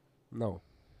year? No,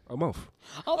 a month.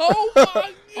 Oh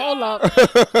my Hold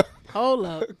up. Hold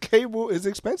up. Cable is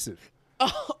expensive.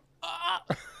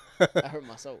 I hurt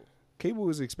my soul. Cable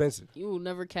is expensive. You will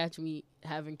never catch me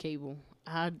having cable.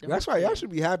 That's why y'all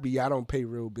should be happy y'all don't pay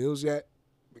real bills yet,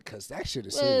 because that shit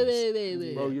is Wait, serious.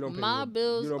 wait. Bro, you don't pay My real-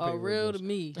 bills you don't pay are real to bills.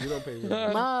 me. You don't pay real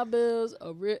bills. My bills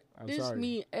are real. I'm This sorry.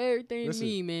 mean everything Listen, to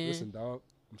me, man. Listen, dog.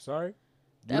 I'm sorry. You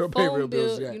that don't pay phone real bill,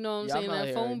 bills yet. you know what I'm Yeah, saying? I'm out That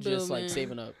here phone bill, just like man.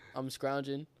 saving up. I'm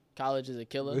scrounging. College is a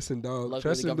killer. Listen, dog. Luckily,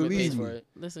 Trust the and government pays believe for me. it.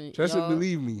 Listen, Trust and y'all,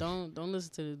 believe me. Don't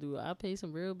listen to the dude. I pay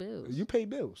some real bills. You pay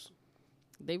bills.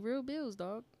 They real bills,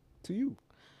 dog. To you.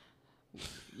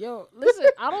 Yo, listen,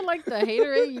 I don't like the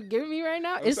haterade you giving me right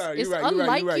now. I'm It's sorry. it's You're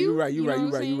unlike right. you. You're right. You know what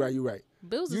I'm saying? You're right.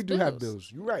 Bills You is do bills. have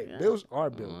bills. You're right. Yeah. Bills are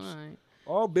bills. All right.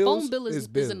 All bills Phone bill is is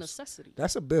bills. a necessity.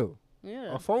 That's a bill.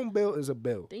 Yeah. A phone bill is a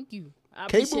bill. Thank you. I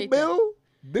Cable appreciate bill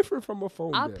different from a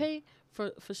phone that. I bill. pay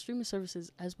for streaming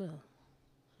services as well.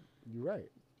 You're right.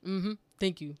 Mm-hmm.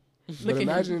 Thank you. But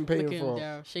imagine paying look at him, for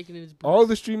Daryl, shaking in his boots. all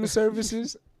the streaming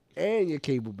services and your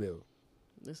cable bill.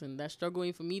 Listen, that struggle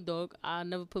ain't for me, dog. I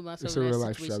never put myself It's a in that real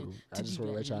life situation. struggle. I just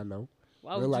want to let y'all know.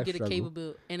 Why real would you life get a struggle. cable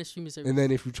bill and a streaming service? And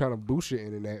then if you're trying to boost your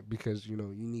internet because you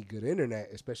need good internet,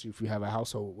 especially if you have a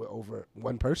household with over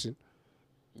one person,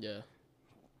 Yeah.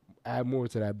 add more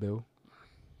to that bill.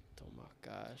 Oh my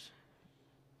gosh.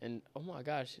 And oh my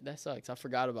gosh, that sucks. I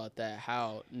forgot about that.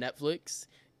 How Netflix,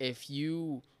 if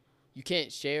you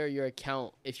can't share your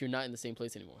account if you're not in the same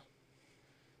place anymore.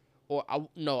 Or I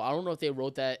don't know if they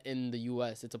wrote that in the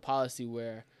US. It's a policy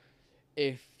where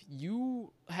if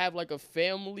you have like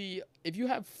if you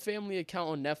have family account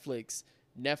on Netflix,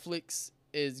 Netflix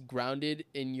is grounded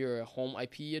in your home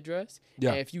IP address.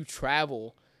 Yeah. And if you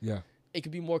travel, Yeah. it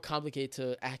could be more complicated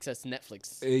to access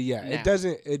Netflix. Yeah. now. It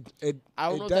doesn't. I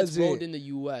don't know if that's rolled in the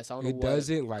US. I don't know It what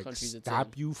doesn't like countries it's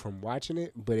stop in. you from watching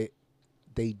it, but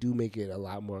they do make it a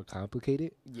lot more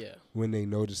complicated Yeah. when they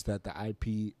notice that the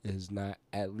IP is not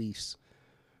at least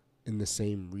in the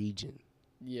same region.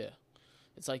 Yeah.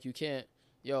 It's like you can't,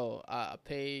 I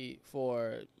pay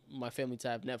for my family to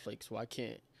have Netflix.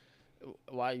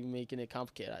 Why are you making it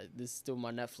complicated? This is still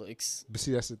my Netflix. But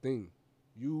see, that's the thing.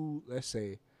 Let's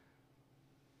say,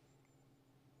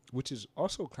 which is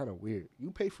also kind of weird.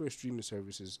 You pay for streaming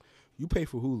services. You pay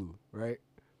for Hulu, right?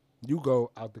 You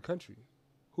go out the country.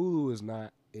 Hulu is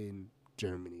not in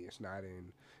Germany. It's not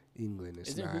in England.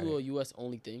 Isn't Hulu a US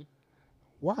only thing?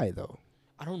 Why though?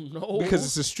 I don't know. Because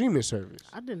it's a streaming service.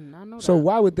 I did not know So that.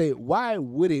 why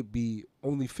would it be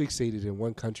only fixated in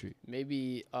one country?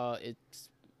 Maybe it's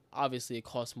obviously it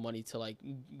costs money to like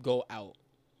go out.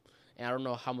 And I don't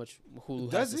know how much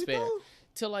Hulu has to spare. Though?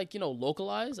 To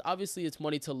localize, obviously it's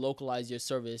money to localize your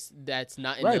service that's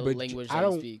not in Right, the but language I that you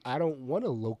don't. speak. I don't want to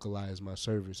localize my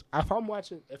service. If I'm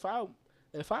watching, if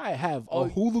I have Oh, a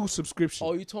Hulu subscription,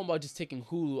 Oh, you're talking about just taking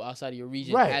Hulu outside of your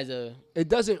region Right. as a it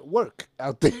doesn't work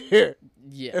out there.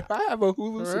 yeah. If I have a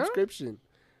Hulu For real? subscription,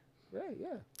 right?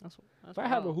 Yeah. That's If I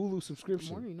have a wild. Hulu The more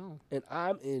subscription you know. and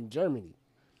I'm in Germany,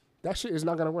 that shit is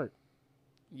not gonna work.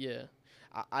 Yeah,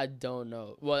 I don't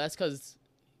know. Well, that's because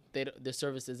the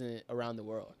service isn't around the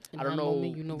world. In I don't that know,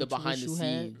 moment, you know the what you behind wish the you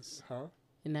had? scenes. Huh?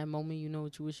 In that moment, you know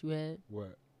what you wish you had?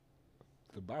 What?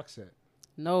 The box set.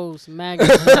 No, some magnets.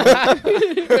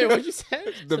 Wait, what you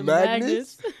said? The Some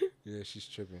magnets? Yeah, she's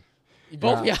tripping.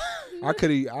 Both, Nah. yeah. I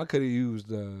could have used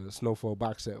the Snowfall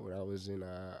box set when I was in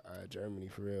Germany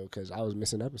for real because I was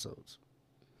missing episodes.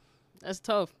 That's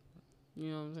tough. You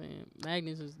know what I'm saying?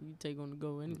 Magnets is you take on the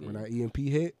go anyway. When our EMP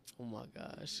hit, Oh my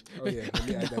gosh. oh yeah, let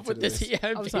me add that to Enough the with this list.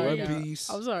 EMP. I'm sorry, One Daryl. Piece.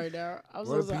 I'm sorry, Daryl. I'm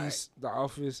so One sorry. Piece, The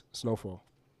Office, Snowfall.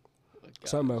 Oh my God.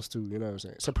 Something else too, you know what I'm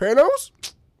saying? Sopranos?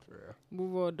 For real.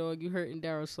 Move on, dog. You hurting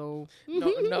Daryl's soul.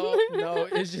 No.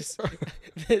 It's just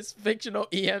this fictional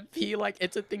EMP. Like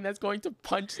it's a thing that's going to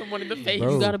punch someone in the face.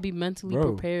 Bro. You gotta be mentally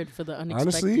Bro. prepared for the unexpected.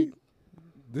 Honestly,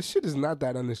 this shit is not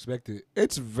that unexpected.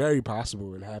 It's very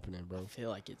possible in happening, bro. I feel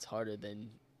like it's harder than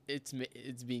it's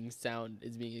being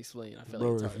explained. I feel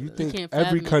Bro, like it's if harder you than think can't fathom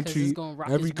every it 'cause country, it's gonna rock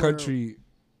every his world. country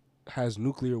has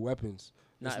nuclear weapons,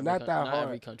 it's every not coun- that not hard.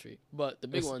 every country, but the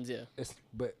big It's- ones, yeah.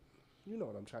 But you know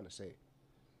what I'm trying to say.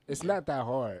 It's not that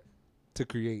hard to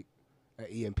create an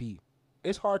EMP.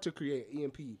 It's hard to create an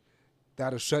EMP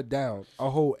that'll shut down a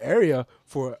whole area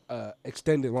for an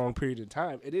extended long period of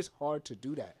time. It is hard to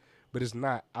do that, but it's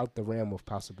not out the realm of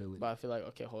possibility. But I feel like,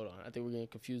 okay, hold on. I think we're getting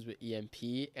confused with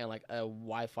EMP and like a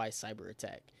Wi-Fi cyber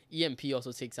attack. EMP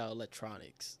also takes out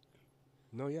electronics.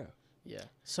 No, yeah. Yeah.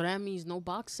 So that means no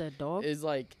box set, dog. It's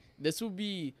like, this would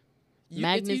be... it's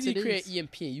Magnets easy it to create is.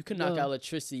 EMP. You can knock Yeah. out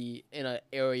electricity in an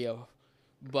area,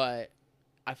 but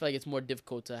I feel like it's more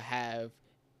difficult to have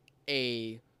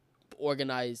a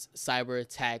organized cyber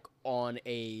attack on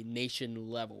a nation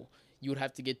level. You would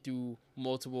have to get through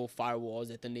multiple firewalls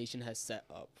that the nation has set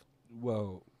up.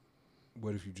 Well,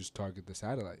 what if you just target the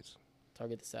satellites?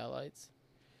 Target the satellites.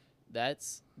 That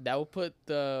would put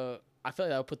I feel like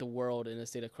that would put the world in a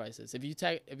state of crisis. If you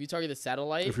target the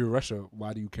satellite, If you're Russia,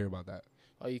 why do you care about that?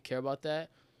 oh, you care about that?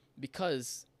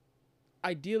 Because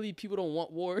ideally people don't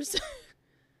want wars.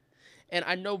 And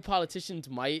I know politicians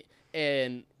might,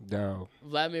 and No.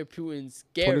 Vladimir Putin's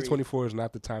scary. 2024 is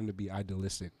not the time to be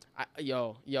idealistic.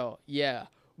 Yeah.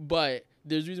 But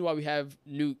there's a reason why we have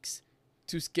nukes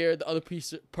to scare the other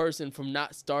person from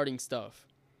not starting stuff.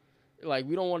 Like,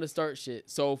 we don't want to start shit.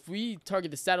 So if we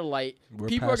target the satellite,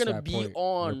 people are going to be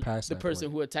on the person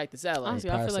who attacked the satellite.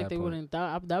 Honestly, I feel like they wouldn't.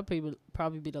 That would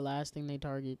probably be the last thing they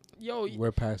target. Yo,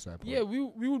 we're past that point. Yeah,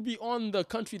 we would be on the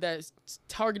country that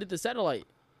targeted the satellite.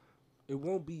 It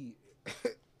won't be.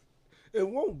 It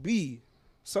won't be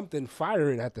something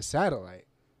firing at the satellite.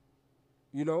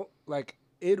 You know, like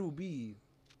it'll be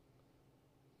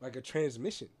like a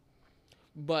transmission.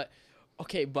 But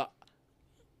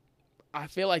I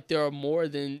feel like there are more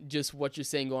than just what you're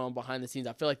saying going on behind the scenes.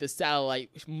 I feel like the satellite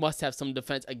must have some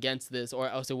defense against this, or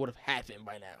else it would have happened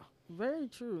by now. Very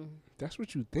true. That's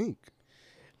what you think.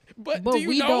 But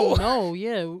we don't know.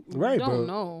 Yeah, right, we don't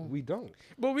know. We don't.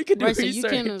 But we could do research. So you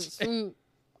can't assume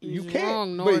you he's can't.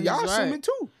 wrong, But y'all assume it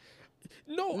too.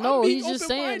 No, he's just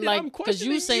saying like because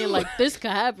you saying like this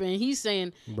could happen. He's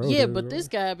saying but this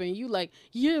could happen. You like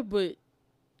but.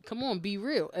 Come on, be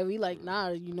real. And we like, nah,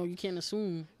 you can't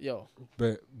assume. Yo.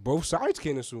 But both sides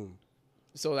can assume.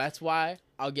 So that's why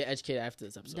I'll get educated after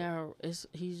this episode. Now,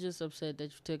 he's just upset that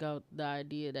you took out the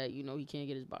idea that, he can't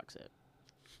get his box set.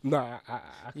 Nah,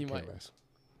 I can care less.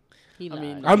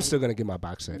 I'm still going to get my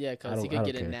box set. Yeah, because he could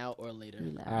get it now or later.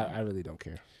 I really don't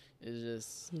care. It's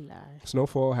just... He lied.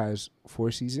 Snowfall has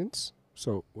 4 seasons.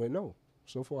 So, no.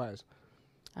 Snowfall has...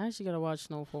 I actually got to watch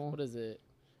Snowfall. What is it?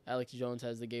 Alex Jones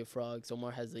has the gay frogs.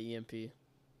 Omar has the EMP.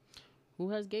 Who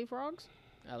has gay frogs?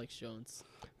 Alex Jones.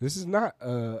 This is not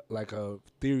like a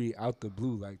theory out the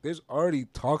blue. Like, there's already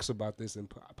talks about this in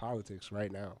politics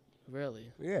right now.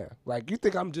 Really? Yeah. Like, you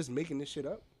think I'm just making this shit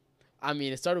up? I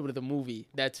mean, it started with a movie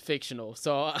that's fictional.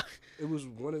 So it was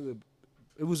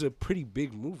it was a pretty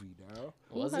big movie, now.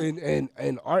 Was it?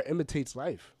 And art imitates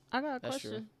life. I got a That's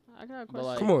question. true.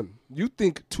 Like, come on, you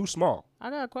think too small. I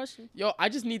got a question. Yo, I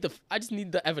just need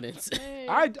the evidence. Hey.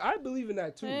 I believe in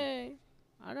that too. Hey,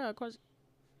 I got a question.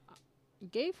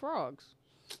 Gay frogs.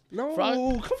 No, come on. I don't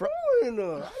want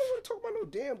to talk about no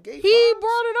damn gay frogs. He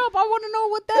brought it up. I want to know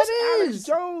what that is. Alex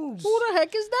Jones. Who the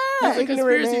heck is that? He's a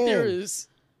conspiracy theorist.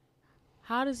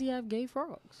 How does he have gay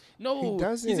frogs? No, he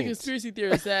doesn't. He's a conspiracy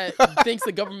theorist that thinks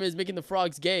the government is making the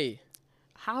frogs gay.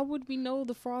 How would we know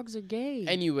the frogs are gay?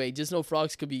 Anyway, just know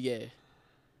frogs could be gay.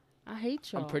 I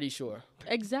hate y'all. I'm pretty sure.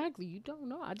 Exactly. You don't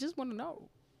know. I just want to know.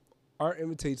 Art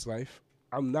imitates life.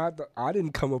 I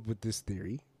didn't come up with this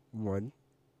theory, one.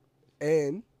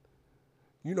 And,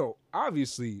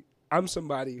 obviously, I'm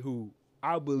somebody who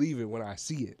I'll believe it when I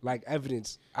see it. Like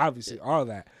evidence, obviously, all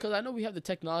that. Because I know we have the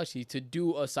technology to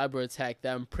do a cyber attack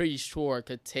that I'm pretty sure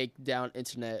could take down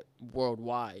internet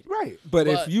worldwide. Right. But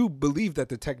if you believe that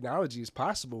the technology is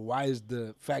possible, why is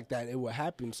the fact that it will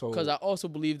happen so... Because I also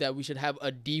believe that we should have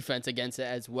a defense against it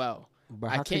as well. But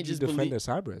how could you defend a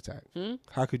cyber attack?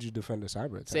 How could you defend a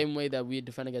cyber attack? Same way that we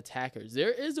defend against hackers.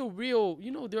 There is a real,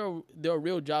 there are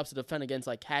real jobs to defend against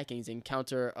like hackings and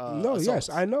counter assaults. Yes,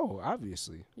 I know,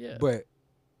 obviously. Yeah. But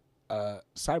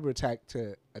cyber attack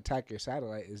to attack your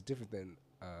satellite is different than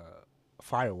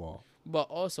firewall. But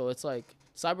also, it's like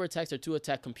cyber attacks are to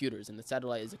attack computers, and the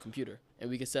satellite is a computer, and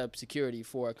we can set up security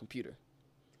for a computer.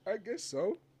 I guess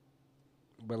so.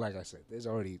 But like I said, there's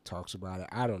already talks about it.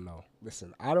 I don't know.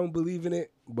 Listen, I don't believe in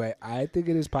it, but I think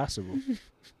it is possible.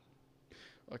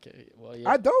 Okay, well,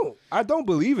 yeah. I don't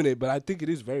believe in it, but I think it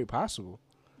is very possible.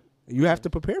 You have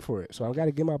to prepare for it, so I got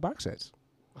to get my box sets.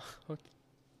 Okay.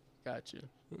 Got you.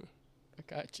 I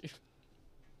got you.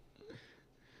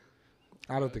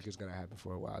 I don't think it's going to happen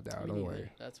for a while, Dow. Don't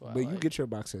worry. That's why. But you get your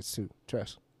box sets, too.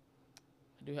 Trust.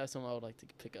 I do have some I would like to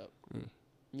pick up.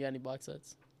 You got any box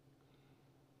sets?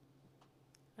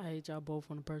 I hate y'all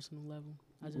both on a personal level.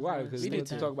 Why? Because we need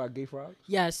to talk about gay frogs?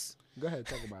 Yes. Go ahead,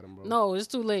 talk about them, bro. No, it's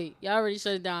too late. Y'all already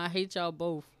shut it down. I hate y'all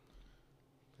both.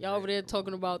 Y'all over there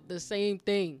talking about the same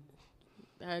thing.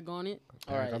 Daggone it.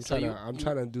 All right, I'm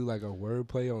trying to do like a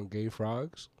wordplay on gay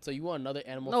frogs. So you want another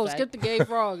animal fact? No, skip the gay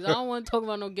frogs. I don't want to talk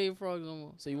about no gay frogs no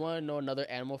more. So you want to know another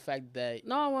animal fact that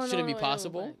shouldn't be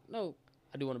possible? No.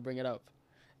 I do want to bring it up.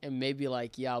 And maybe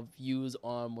like y'all views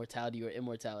on mortality or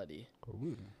immortality.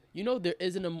 Ooh. There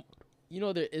isn't an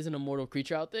immortal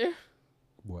creature out there?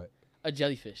 What? A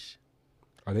jellyfish.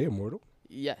 Are they immortal?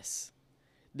 Yes.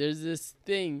 There's this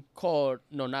thing called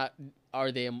not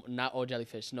all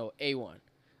jellyfish. No, A1.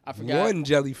 I forgot. One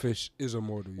jellyfish is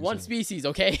immortal. One species,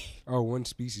 okay? Oh, one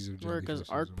species of jellyfish. Because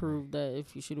art proved that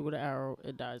if you shoot it with an arrow,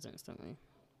 it dies instantly.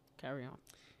 Carry on.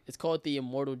 It's called the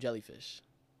immortal jellyfish.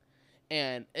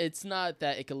 And it's not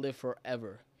that it can live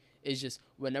forever. It's just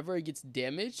whenever it gets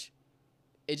damaged,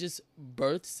 it just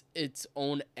births its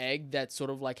own egg that sort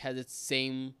of like has its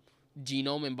same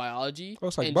genome and biology. Oh,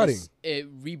 it's like budding. It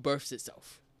rebirths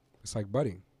itself. It's like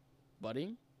budding.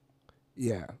 budding.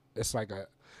 Yeah, it's like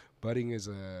budding is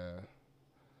a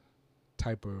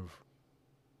type of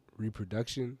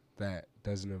reproduction that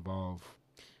doesn't involve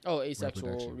Oh,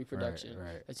 asexual reproduction.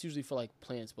 Right. That's usually for like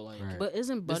plants, but like Right. But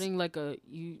isn't budding like a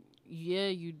you? Yeah,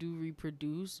 you do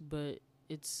reproduce, but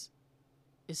it's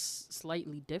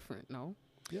slightly different. No.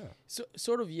 Yeah. so,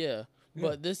 sort of yeah. Yeah.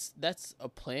 But that's a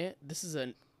plant. This is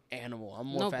an animal. I'm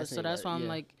more No, but fascinated. so that's by why it. I'm yeah.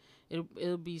 like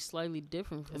it'll be slightly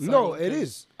different. From No, budding it 'cause-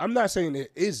 is. I'm not saying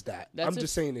it is that. That's I'm if-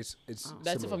 just saying it's Oh.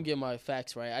 That's if similar. I'm getting my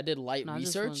facts right. I did light No, I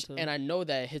just research, wanted to- and I know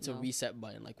that it hits a No. reset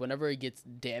button. Like whenever it gets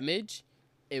damaged,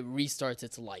 it restarts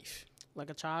its life. like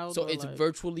a child. So or it's like,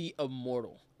 virtually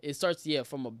immortal. It starts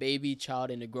from a baby child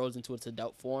and it grows into its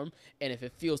adult form. And if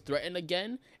it feels threatened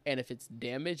again, and if it's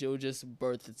damaged, it will just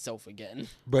birth itself again.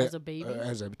 But as a baby.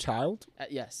 as a child,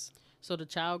 Yes. So the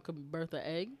child could birth an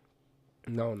egg.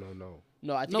 no.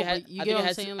 No, I think No, it has, but you I get think what it I'm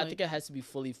has saying, I think like- it has to be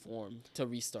fully formed to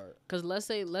restart. Cause let's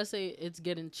say it's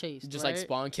getting chased. Just right? like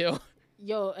spawn kill.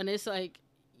 Yo, and it's like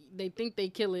they think they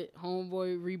kill it.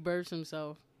 Homeboy rebirths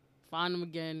himself. Find him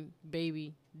again.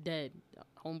 Baby dead.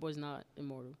 Homeboy's not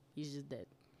immortal. He's just dead.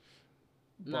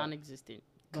 But- Non-existent.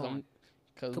 Gone.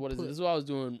 Because what is Kaput. this? Is what I was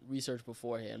doing research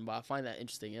beforehand, but I find that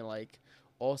interesting. And like,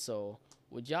 also,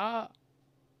 would y'all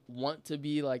want to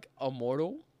be like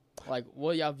immortal? Like,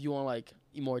 what y'all view on like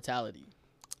immortality?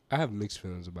 I have mixed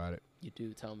feelings about it. You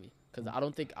do tell me, because I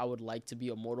don't think I would like to be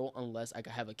immortal unless I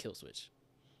could have a kill switch.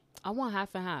 I want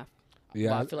half and half Yeah,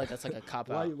 But I feel like that's like a cop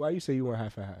out. why you say you want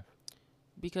half and half?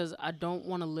 because I don't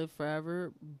want to live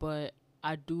forever, but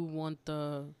I do want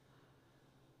the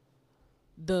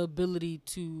ability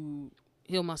to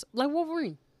heal myself. Like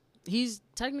Wolverine. He's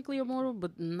technically immortal,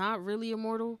 but not really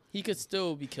immortal. He could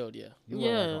still be killed. Yeah. You want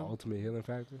like Yeah. an ultimate healing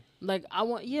factor? Like I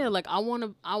want, yeah. Like I want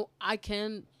to. I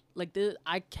can like this.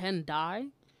 I can die,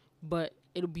 but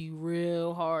it'll be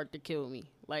real hard to kill me.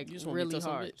 Like You just want to really tell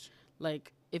some hard. bitch.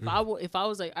 Like if I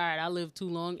was like, all right, I lived too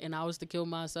long, and I was to kill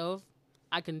myself,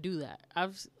 I can do that.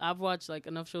 I've watched like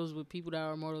enough shows with people that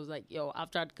are immortals. Like, yo,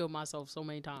 I've tried to kill myself so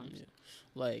many times. Yeah.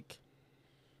 Like,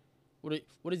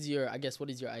 what is your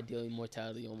ideal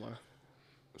immortality, Omar?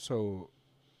 So,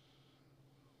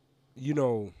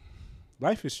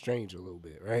 life is strange a little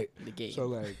bit, right? The game. So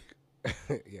like,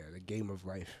 yeah, the game of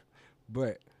life.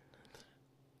 But,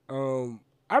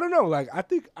 I don't know. Like, I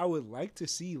think I would like to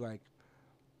see like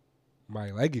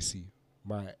my legacy,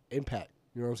 my impact.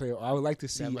 You know what I'm saying? I would like to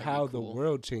see might be how cool. the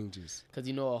world changes. Because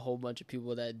a whole bunch of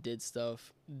people that did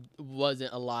stuff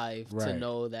wasn't alive to Right.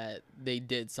 know that they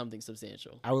did something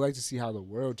substantial. I would like to see how the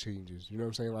world changes. You know what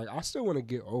I'm saying? Like, I still want to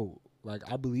get old. Like,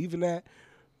 I believe in that,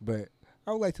 but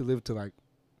I would like to live to like,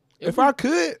 if I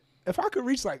could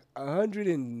reach like 100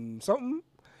 and something,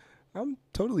 I'm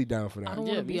totally down for that. I don't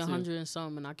Yeah, want to me be too. 100 and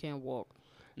something, and I can't walk.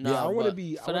 Yeah, I want to but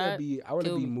be. for I that, want to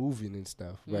kill be me. moving and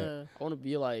stuff. But Yeah. I want to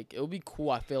be like, it would be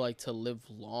cool, I feel like, to live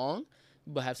long,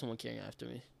 but have someone caring after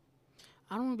me.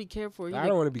 I don't want to be cared for either. I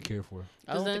don't want to be cared for.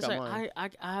 I don't then think it's I like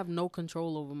mind. I have no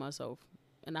control over myself,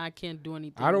 and I can't do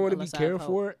anything. I don't want to be unless I have cared help.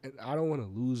 for, and I don't want to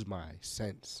lose my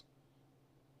sense.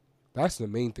 That's the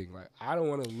main thing. Like, I don't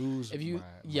want to lose. If you, my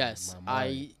yes,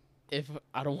 mind. if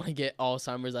I don't want to get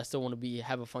Alzheimer's, I still want to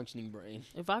have a functioning brain.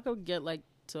 If I could get like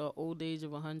to an old age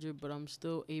of 100, but I'm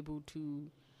still able to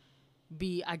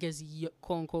be, I guess,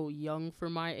 quote unquote, young for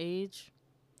my age,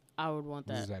 I would want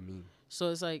What does that. that mean? So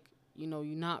it's like, you're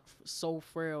not so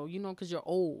frail, because you're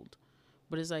old.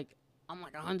 But it's like, I'm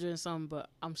like 100 and something, but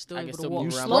I'm still I can able still to walk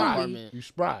move around my slowly. apartment. You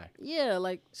spry. Yeah,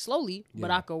 like slowly, but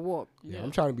Yeah. I could walk. Yeah, Yeah.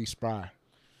 I'm trying to be spry.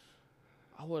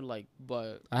 I would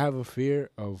but I have a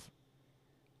fear of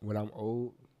when I'm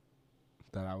old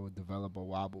that I would develop a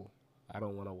wobble. I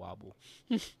don't want to wobble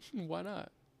why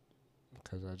not?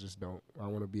 because I just don't. I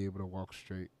want to be able to walk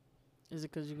straight. Is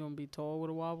it because you're going to be tall with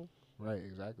a wobble? Right,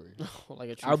 exactly. Like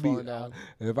a tree I'll be. falling down.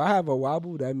 If I have a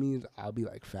wobble, that means I'll be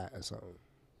like fat or something.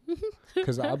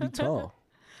 Because I'll be tall.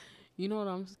 You know what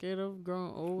I'm scared of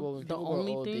growing old? Well, when the people grow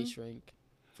only old, they thing, shrink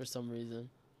for some reason.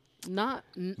 not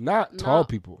Not tall Nah.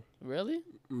 people. Really?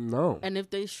 No. and if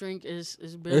they shrink, is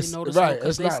barely It's, noticeable right, because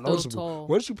it's they're not still noticeable. tall.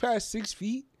 Once you pass 6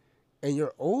 feet and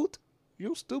you're old,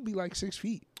 you'll still be like 6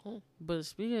 feet. But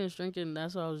speaking of shrinking,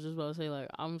 that's what I was just about to say. Like,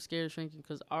 I'm scared of shrinking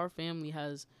because our family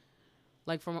has,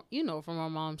 like, from our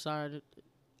mom's side,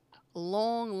 a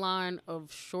long line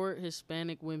of short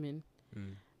Hispanic women.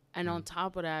 Mm. And on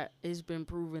top of that, it's been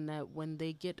proven that when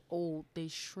they get old, they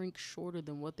shrink shorter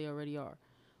than what they already are.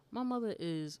 My mother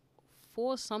is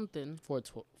 4'something",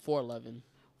 4'11".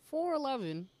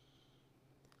 4'11",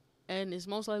 and it's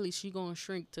most likely she gonna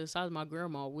shrink to the size of my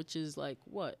grandma, which is like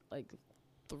what, like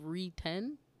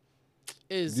 3'10".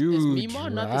 Is You Mima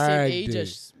not the same dragged age it.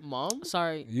 as mom?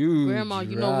 Sorry, You grandma.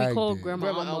 You know we call dragged it. grandma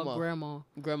Grandma Alma Alma. grandma.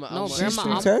 Grandma No, Alma. She's Grandma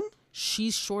Alma. 310.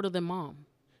 She's shorter than mom.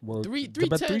 Well, Three-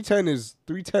 but 310.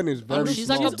 310 is very She's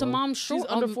small. like up to bro. mom's She's shoulder.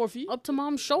 under 4 feet. Up to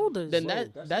mom's shoulders. Then Bro,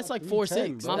 that's that's like not 4'6".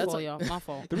 310, my bro. fault, That's y'all. My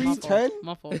fault.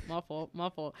 310? My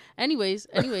fault. Anyways.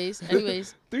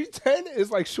 310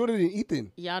 is like shorter than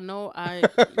Ethan. Y'all know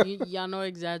y'all know I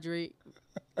exaggerate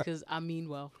because I mean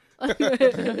well.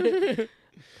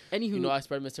 Anywho, You know I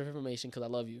spread misinformation because I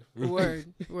love you.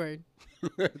 word.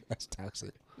 That's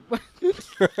toxic.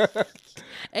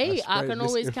 Hey, I spread can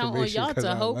always count on misinformation y'all 'cause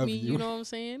to I help love me. you. You know what I'm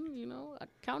saying? You know, I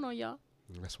count on y'all.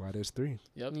 That's why there's 3.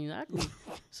 Yep. Exactly.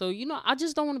 So I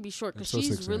just don't want to be short because Episode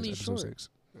she's 6, really guys, short. episode 6.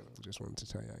 Just wanted to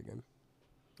tell you again.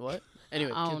 What?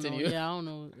 Anyway, I don't continue. know. Yeah, I don't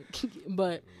know.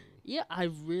 But yeah, I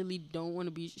really don't want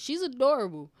to be. She's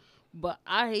adorable, but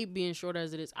I hate being short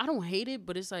as it is. I don't hate it,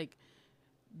 but it's like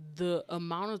the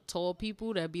amount of tall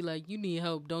people that be like, "You need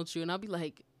help, don't you?" And I'll be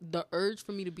like, the urge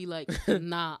for me to be like,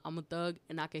 "Nah, I'm a thug,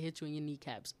 and I can hit you in your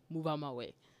kneecaps. Move out my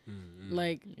way."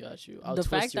 Like Got you. the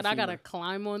fact that I gotta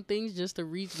climb on things just to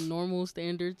reach normal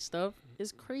standard stuff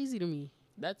is crazy to me.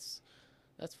 That's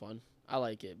fun. I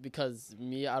like it because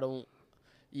me, I don't.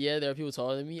 Yeah, there are people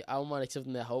taller than me. I don't mind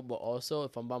accepting that help, but also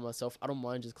if I'm by myself, I don't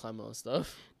mind just climbing on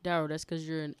stuff. Daryl, that's because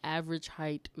you're an average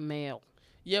height male.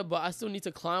 Yeah, but I still need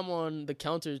to climb on the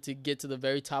counter to get to the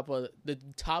very top of the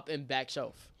top and back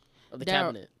shelf of the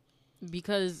cabinet.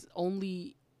 Because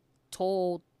only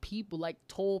tall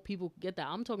people get that.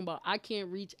 I'm talking about I can't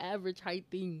reach average height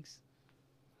things.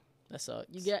 That sucks.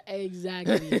 You get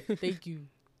exactly. Thank you.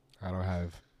 I don't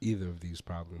have either of these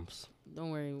problems.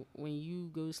 Don't worry. When you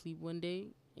go to sleep one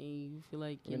day and you feel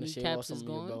like You're your gonna shave off kneecaps some is of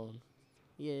your gone, bone.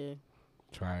 yeah,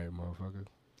 Try it, motherfucker.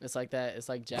 It's like that. It's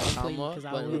like Jack Please, Hama, 'cause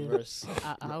I but in will. reverse.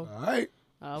 All right.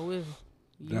 I will.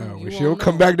 Now, when you she'll won't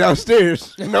come know. back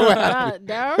downstairs, you know what happened.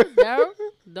 Daryl,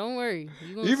 don't worry.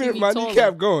 You gonna Even see if me my taller.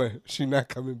 kneecap going, she not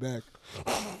coming back.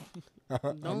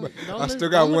 Don't I still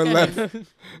don't got look one at left. him.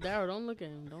 Daryl, don't look at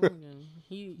him. Don't look at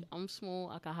him. I'm small.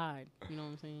 I can hide. You know what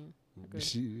I'm saying? Okay.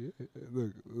 She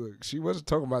look. She wasn't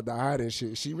talking about the hiding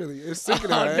shit. She really it's sinking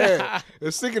in her head.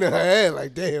 It's sinking in her head.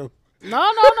 Like damn. No.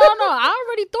 I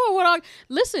already thought what I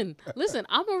listen.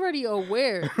 I'm already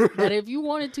aware that if you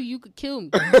wanted to, you could kill me.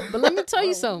 But let me tell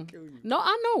you something. No,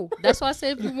 I know. That's why I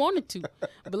said if you wanted to.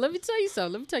 But let me tell you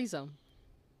something.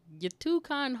 You're too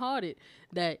kind-hearted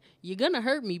that you're gonna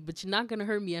hurt me, but you're not gonna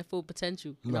hurt me at full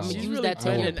potential. And No. I'm gonna She's use really that to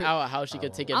planning your out how she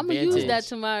could take I'm gonna advantage. use that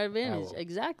to my advantage. won't.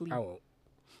 Exactly. I won't.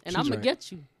 And She's I'm gonna right.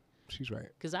 get you She's right.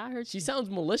 because I heard She you. sounds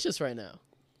malicious right now.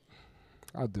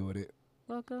 I'll do with it.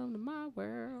 Welcome to my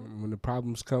world. When the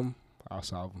problems come, I'll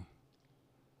solve them.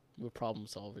 We're problem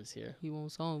solvers here. He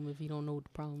won't solve him if he don't know what the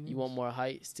problem is. You want more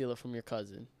height? Steal it from your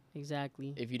cousin.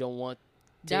 Exactly. If you don't want,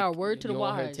 Daryl, word to you the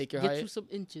want her to wise. take your Get height? you some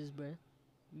inches, bruh.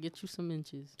 Get you some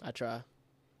inches. I try.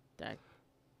 That.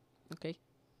 Okay.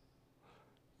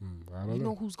 I don't You know.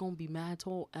 know who's gonna be mad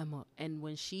tall? Emma. And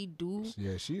when she do,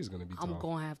 Yeah, she is gonna be tall. I'm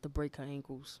gonna have to break her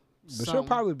ankles. but she'll Something.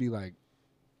 probably be like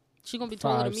She gonna be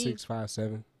taller than me. 5'6",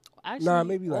 5'7". Actually,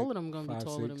 maybe all like of them gonna be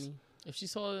taller 5'6". than me. If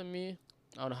she's taller than me,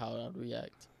 I don't know how I'd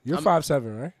react. You're I'm-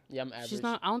 5'7", right? Yeah, I'm average. She's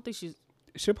not. I don't think she's.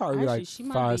 She'll probably be Actually, like she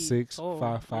might be 5'6", tall,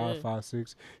 5'5", yeah.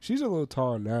 5'6". She's a little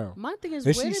tall now. My thing is,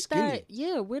 And where she's did skinny. that?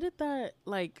 Yeah, where did that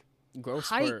like Growth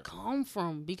height spurt. come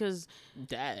from? Because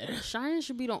Dad. Cheyenne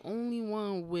should be the only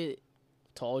one with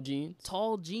Tall jeans.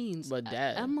 tall jeans. But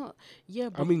dad. Emma, yeah,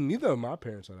 but I mean, neither of my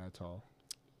parents are that tall.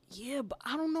 yeah, but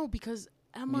I don't know because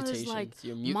Emma is like Mutations.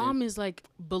 You're mutant. mom is like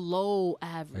below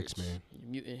average. X-Man.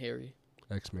 You're mutant Harry.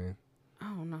 X-Man. I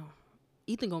don't know.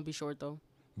 Ethan gonna be short though.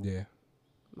 Yeah.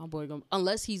 My boy gonna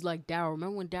unless he's like Daryl.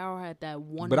 Remember when Daryl had that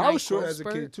one? But I night was short growth as a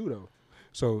spurt? kid too, though.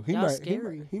 So he Y'all might,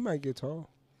 scary. he might get tall.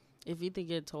 If Ethan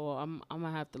get tall, I'm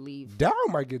gonna have to leave. Daryl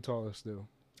might get taller still.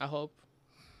 I hope.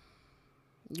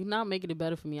 You're not making it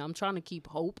better for me. I'm trying to keep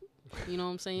hope. You know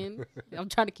what I'm saying? I'm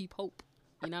trying to keep hope.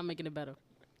 You're not making it better.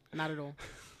 Not at all.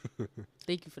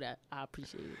 Thank you for that. I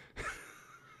appreciate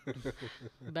it.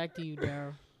 Back to you,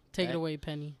 Daryl. Take it away,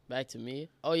 Penny. Back to me.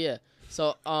 Oh yeah.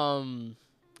 So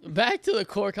back to the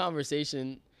core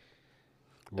conversation.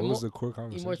 What was the core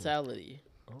conversation? Immortality.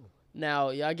 Oh. Now,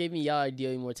 y'all gave me y'all idea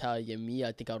of immortality, and me,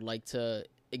 I think I would like to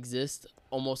exist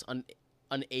almost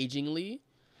unagingly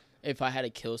if I had a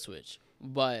kill switch.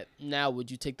 But now, would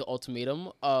you take the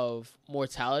ultimatum of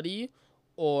mortality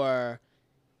or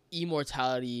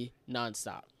immortality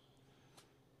nonstop?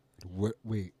 What?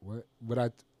 Wait, what? Would I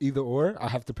either or? I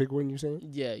have to pick one. You saying?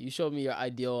 Yeah, you showed me your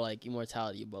ideal like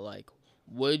immortality, but like,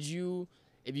 would you,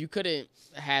 if you couldn't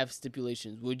have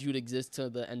stipulations, would you exist till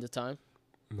the end of time?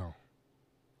 No.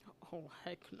 Oh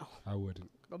heck no! I wouldn't.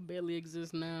 I barely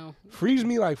exist now. Freeze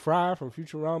me like Fry from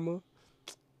Futurama.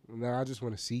 Now I just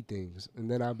want to see things, and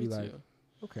then I'll be Me like, too.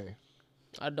 okay,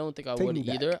 I don't think I Take would me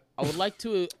back. either. I would like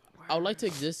to. I would like to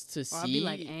exist to Or see. I'd be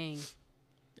like, Aang.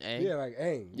 Aang. yeah, like,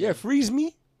 hey, Yeah. yeah, freeze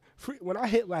me. When I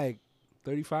hit like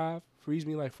 35, freeze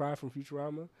me like Fry from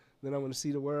Futurama. Then I want to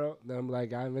see the world. Then I'm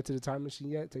like, I invented the time machine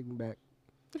yet? Take me back.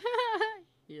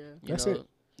 Yeah. You That's know, it.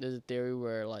 there's a theory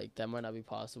where like that might not be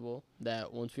possible.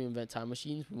 That once we invent time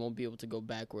machines, we won't be able to go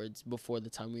backwards before the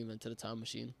time we invented a time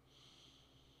machine.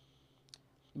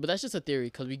 But that's just a theory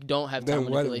because we don't have time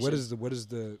Then manipulation. what is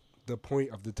the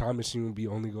point of the time machine would be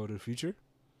only go to the future?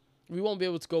 We won't be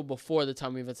able to go before the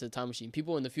time we invented the time machine.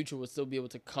 People in the future will still be able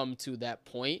to come to that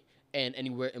point and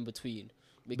anywhere in between.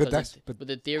 Because But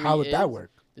the theory how would is, that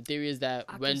work? The theory is that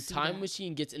I can when see time that.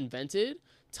 machine gets invented,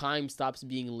 time stops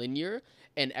being linear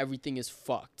and everything is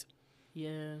fucked. Yeah.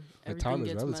 The Everything time is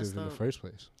gets relative messed in the up. first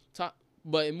place.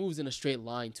 But it moves in a straight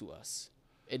line to us.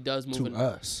 It does move To in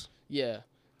us. Yeah,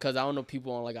 because I don't know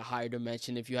people on like a higher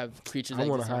dimension. If you have creatures I that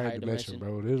want a exist on a higher higher dimension,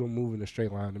 bro. They don't move in a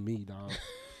straight line to me, dog.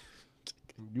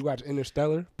 You watch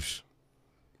Interstellar? Psh,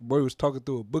 boy was talking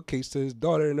through a bookcase to his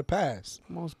daughter in the past.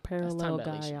 Most time parallel guy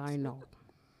dilations. I know.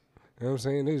 You know what I'm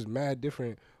saying? There's mad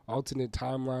different alternate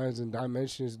timelines and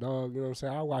dimensions, dog. You know what I'm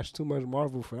saying? I watch too much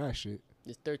Marvel for that shit.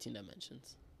 There's 13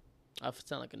 dimensions. I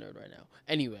sound like a nerd right now.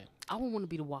 Anyway, I would want to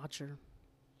be the Watcher.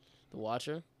 the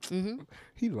Watcher. Mm-hmm.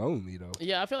 He lonely though.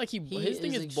 Yeah, I feel like his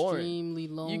thing is boring. Extremely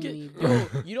lonely.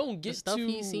 You don't get The stuff to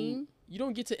he's seen? You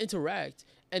don't get to interact,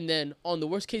 and then on the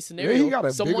worst case Yeah, scenario, he got a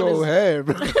big someone old is. head,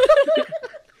 bro.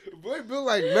 Boy built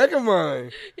like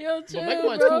Megamind. Yo, But chill,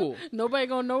 Megamind's bro. cool. Nobody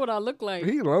gonna know what I look like.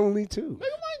 He lonely too.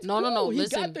 No. cool. He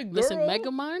Listen, got the listen. girl.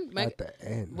 Megamind. At the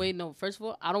end. Wait, no. First of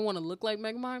all, I don't want to look like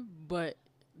Megamind, but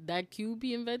that cube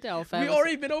he invented, I'll We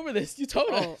already been over this. You told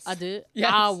Oh, us. I did.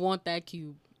 Yes. I want that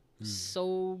cube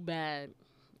so bad.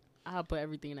 I'll put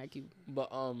everything in that cube.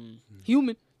 But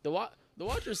Human. the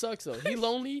Watcher sucks though. He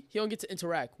lonely. He don't get to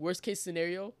interact. Worst case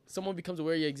scenario, someone becomes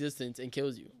aware of your existence and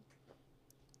kills you.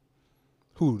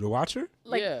 Who, the Watcher?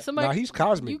 Like Yeah. somebody. Nah, he's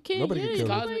cosmic. you can't- Nobody yeah, can he's kill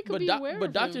him. Somebody Cosmic, could but be aware but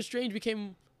of Doctor him. Strange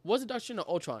wasn't Doctor Strange or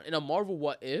Ultron in a Marvel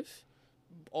What If?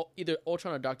 Either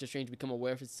Ultron or Doctor Strange become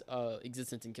aware of his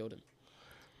existence and killed him.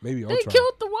 Maybe They Ultron.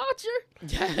 killed the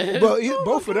Watcher. Yeah, But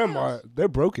both of them they're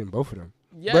broken, both of them.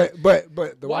 yeah. But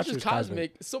the Watcher's Watcher's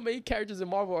cosmic. cosmic. So many characters in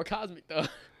Marvel are cosmic though.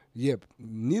 Yeah,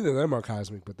 neither of them are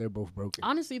cosmic, but they're both broken.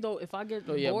 Honestly, though, if I get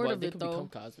Oh yeah, bored but of they it, could though, become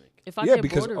cosmic. if I Yeah, get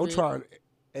because bored of Ultron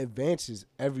advances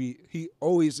he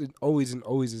always is.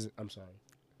 I'm sorry.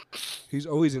 He's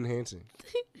always enhancing.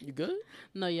 You good? it,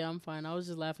 no, yeah, I'm fine. I was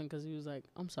just laughing because he was like,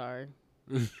 "I'm sorry."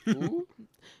 Ooh.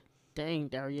 Dang,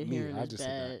 Daryl, your Me, hearing I is just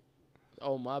said bad.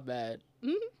 Oh my bad.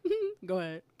 Go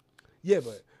ahead. Yeah,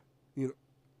 but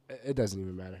it doesn't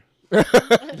even matter.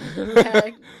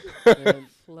 Man,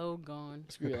 Flow gone.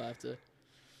 screw your laughter.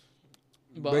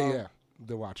 But yeah,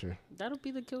 the Watcher. That'll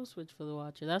be the kill switch for the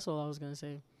Watcher. That's all I was gonna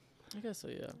say. I guess so.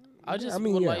 Yeah. I just I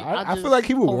mean, would yeah, like. I just feel like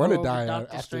he would hover want to over die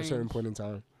Doctor after a certain Strange. point in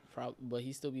time, But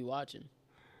he still be watching.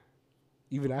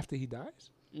 even after he dies.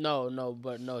 No,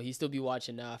 he still be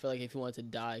watching now. I feel like if he wanted to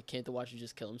die, can't the Watcher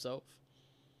just kill himself?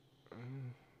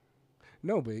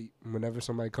 No, but whenever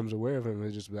somebody comes aware of him,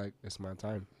 it's just be like, it's my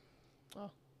time. Oh.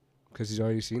 Because he's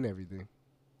already seen everything.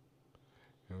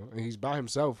 You know, and he's by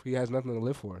himself. He has nothing to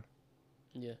live for.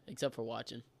 Yeah, except for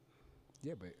watching.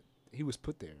 Yeah, but he was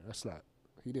put there. That's not.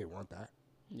 He didn't want that.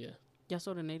 Yeah. Y'all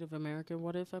saw the Native American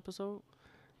What If episode?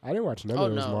 I didn't watch none Oh,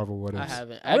 of those no. Marvel What I Ifs.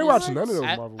 haven't. I didn't watch none of those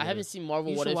I, Marvel I What haven't Ifs. seen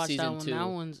Marvel You What should If watch that season one. 2. That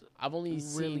one's I've only really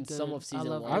seen some good. of I season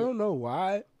love 1. I don't know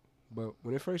why, but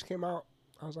when it first came out,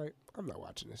 I was like, I'm not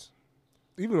watching this.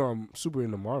 Even though I'm super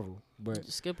into Marvel, but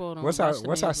skip out on. once watch I the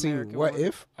once I Native seen American What one.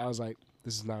 If, I was like,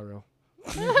 this is not real.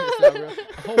 It's not real.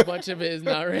 A whole bunch of it is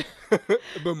not real.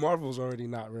 But Marvel's already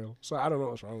not real, so I don't know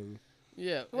what's wrong with me.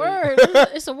 Yeah. Word,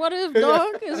 it's a what if,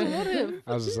 dog. It's a what if.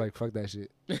 I was just like, fuck that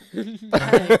shit.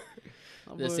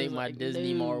 My This boy ain't was my like,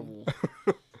 Disney no. Marvel.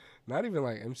 Not even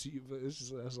like MCU, but it's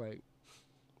just that's like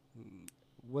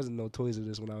wasn't no toys of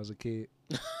this when I was a kid.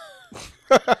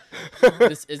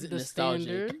 This isn't The nostalgic.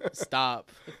 standard.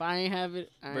 Stop. If I ain't have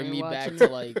it, I Bring ain't me back watching to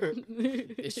it.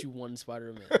 like issue 1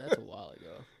 Spider-Man. That's a while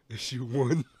ago. Issue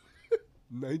 1,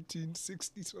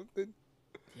 1960 something.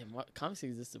 Yeah, comics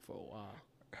existed for a while.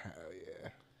 Hell yeah,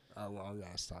 a long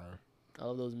ass time. I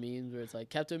love those memes where it's like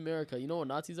Captain America. You know what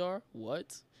Nazis are?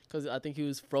 What? Because I think he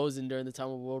was frozen during the time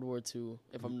of World War II.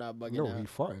 If I'm not bugging No, out. he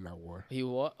fought in that war. He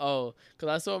what? Oh, because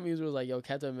I saw memes where it was like, "Yo,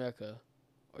 Captain America,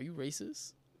 are you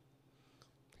racist?"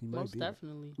 He might Most be.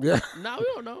 definitely. Nah, we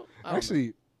don't know. I don't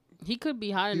Actually, He could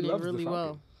be hiding He it loves the really well.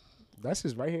 Falcon. That's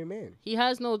his right hand man. He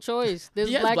has no choice. There's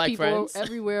He has black black people friends.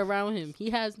 everywhere around him. He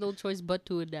has no choice but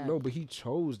to adapt. No, but he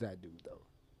chose that dude though.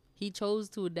 He chose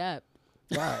to adapt.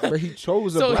 Right. But he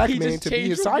chose a So black he man just to be changed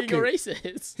his from being a sidekick.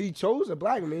 racist. He chose a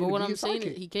black man But to what be I'm his saying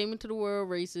sidekick. is he came into the world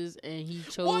racist and he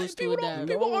chose What? to People adapt.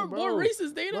 People No, aren't born bro.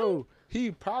 racist. They know. Bro,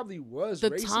 he probably was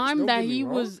The racist. time Don't that get me he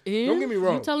wrong. was in, Don't get me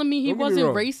wrong. you telling me he Don't get me wasn't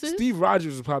wrong. racist? Steve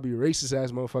Rogers was probably a racist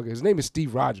ass motherfucker. His name is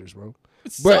Steve Rogers, bro.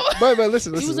 So- But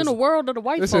listen, he was in listen. the world of the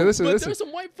white Listen, folk. listen. But there were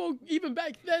some white folk even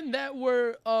back then that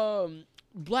were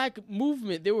black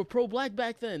movement. They were pro-black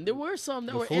back then. There were some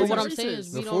that The were 40s. But what I'm anti-racist. saying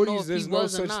is The we don't know 40s, if there's he no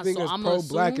was or such not. thing So as I'm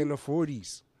pro-black assume in the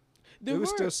 40s. There It was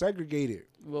were. still segregated.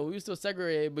 Well, we were still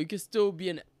segregated, but you could still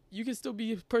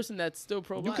be a person that's still You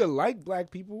pro-black. could like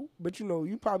black people, but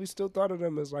you probably still thought of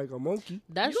them as like a monkey.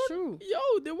 That's You true.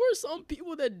 Yo, there were some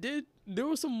people that did. There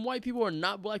were some white people or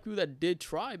not black people that did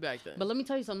try back then. But let me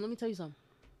tell you something.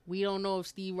 We don't know if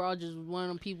Steve Rogers was one of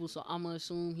them people, so I'm gonna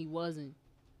assume he wasn't.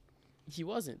 He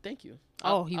wasn't. Thank you.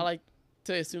 Oh, I like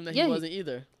to assume that Yeah, he he- wasn't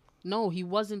either. No, he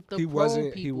wasn't the He pro wasn't.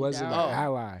 people. He wasn't Daryl. an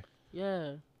ally.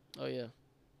 Yeah. Oh yeah.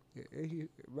 Yeah,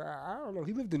 I don't know.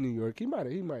 He lived in New York. He might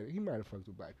have fucked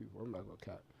with black people. I'm not gonna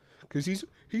cap, cause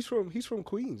he's from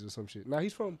Queens or some shit. Nah,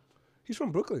 he's from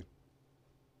Brooklyn.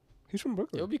 He's from It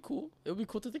Brooklyn. would be cool. It would be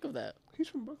cool to think of that. He's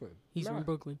from Brooklyn. He's Nah. from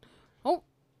Brooklyn.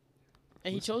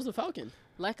 And he chose the Falcon.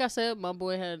 Like I said, my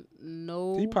boy had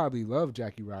no. He probably loved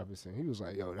Jackie Robinson. He was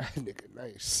like, "Yo, that nigga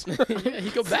nice."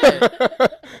 He could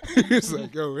bat. He was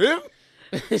like, "Yo, him?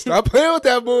 Stop playing with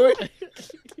that boy.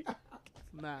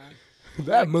 Nah.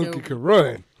 That monkey killed can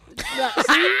run."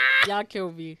 See? Y'all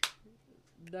killed me.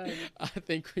 Done. I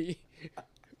think we.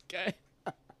 Okay.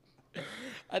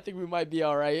 I think we might be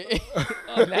all right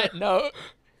on that note.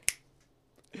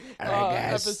 All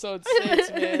right, guys. Episode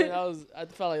 6, man. I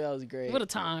felt like that was great. What a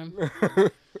time.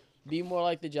 Be more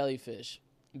like the jellyfish.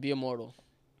 Be immortal.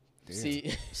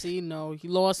 Damn. See, No, you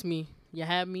lost me. You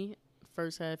had me.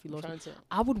 First half, you lost me. trying to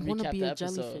I would want to recap be the a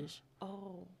episode. jellyfish.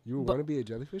 Oh. You would But- want to be a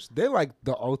jellyfish? They're like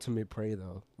the ultimate prey,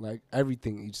 though. Like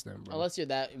everything eats them, bro. unless you're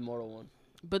that immortal one.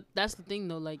 But that's the thing,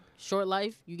 though. Like, short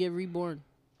life, you get reborn.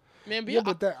 Man, be Yeah, a-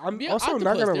 but that, I'm be an also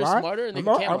not octopus. gonna They're lie. smarter and they I'm,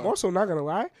 can al- camera. I'm also not gonna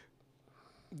lie.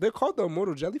 They're called the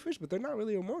immortal jellyfish, but they're not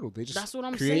really immortal. They just That's what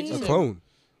I'm create saying. a clone.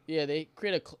 Yeah, they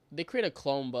create a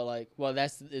clone, but like, well,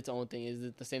 that's its own thing. Is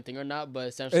it the same thing or not? But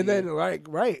essentially, And then, like,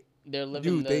 right, they're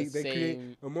living dude, the they same.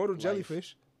 create immortal life.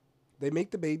 jellyfish. They make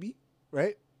the baby,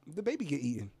 right? The baby get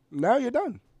eaten. Now you're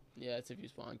done. Yeah, it's if you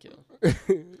spawn kill.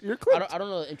 You're clipped. I don't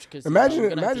know the intricacies. Imagine, I'm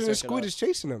gonna have to imagine a search it squid up. is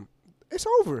chasing them. It's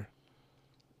over.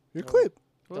 You're Yeah. clipped.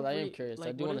 But I am curious.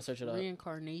 I do what wanna if search it up.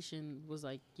 Reincarnation was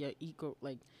like your eco,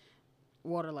 like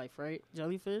water life, right?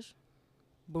 Jellyfish,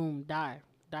 boom, die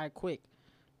quick.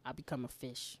 I become a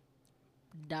fish.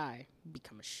 Die,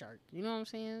 become a shark. You know what I'm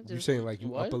saying? You're Just saying like you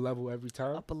What? up a level every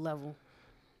time. up a level.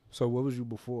 So what was you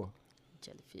before?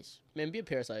 Jellyfish. Man, be a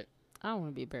parasite. I don't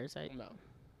want to be a parasite. No.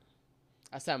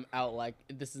 I said I'm out. Like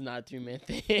this is not a 3-man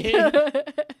thing.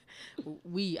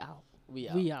 We out. We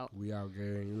out. We out. We out,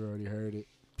 Gary. You already heard it.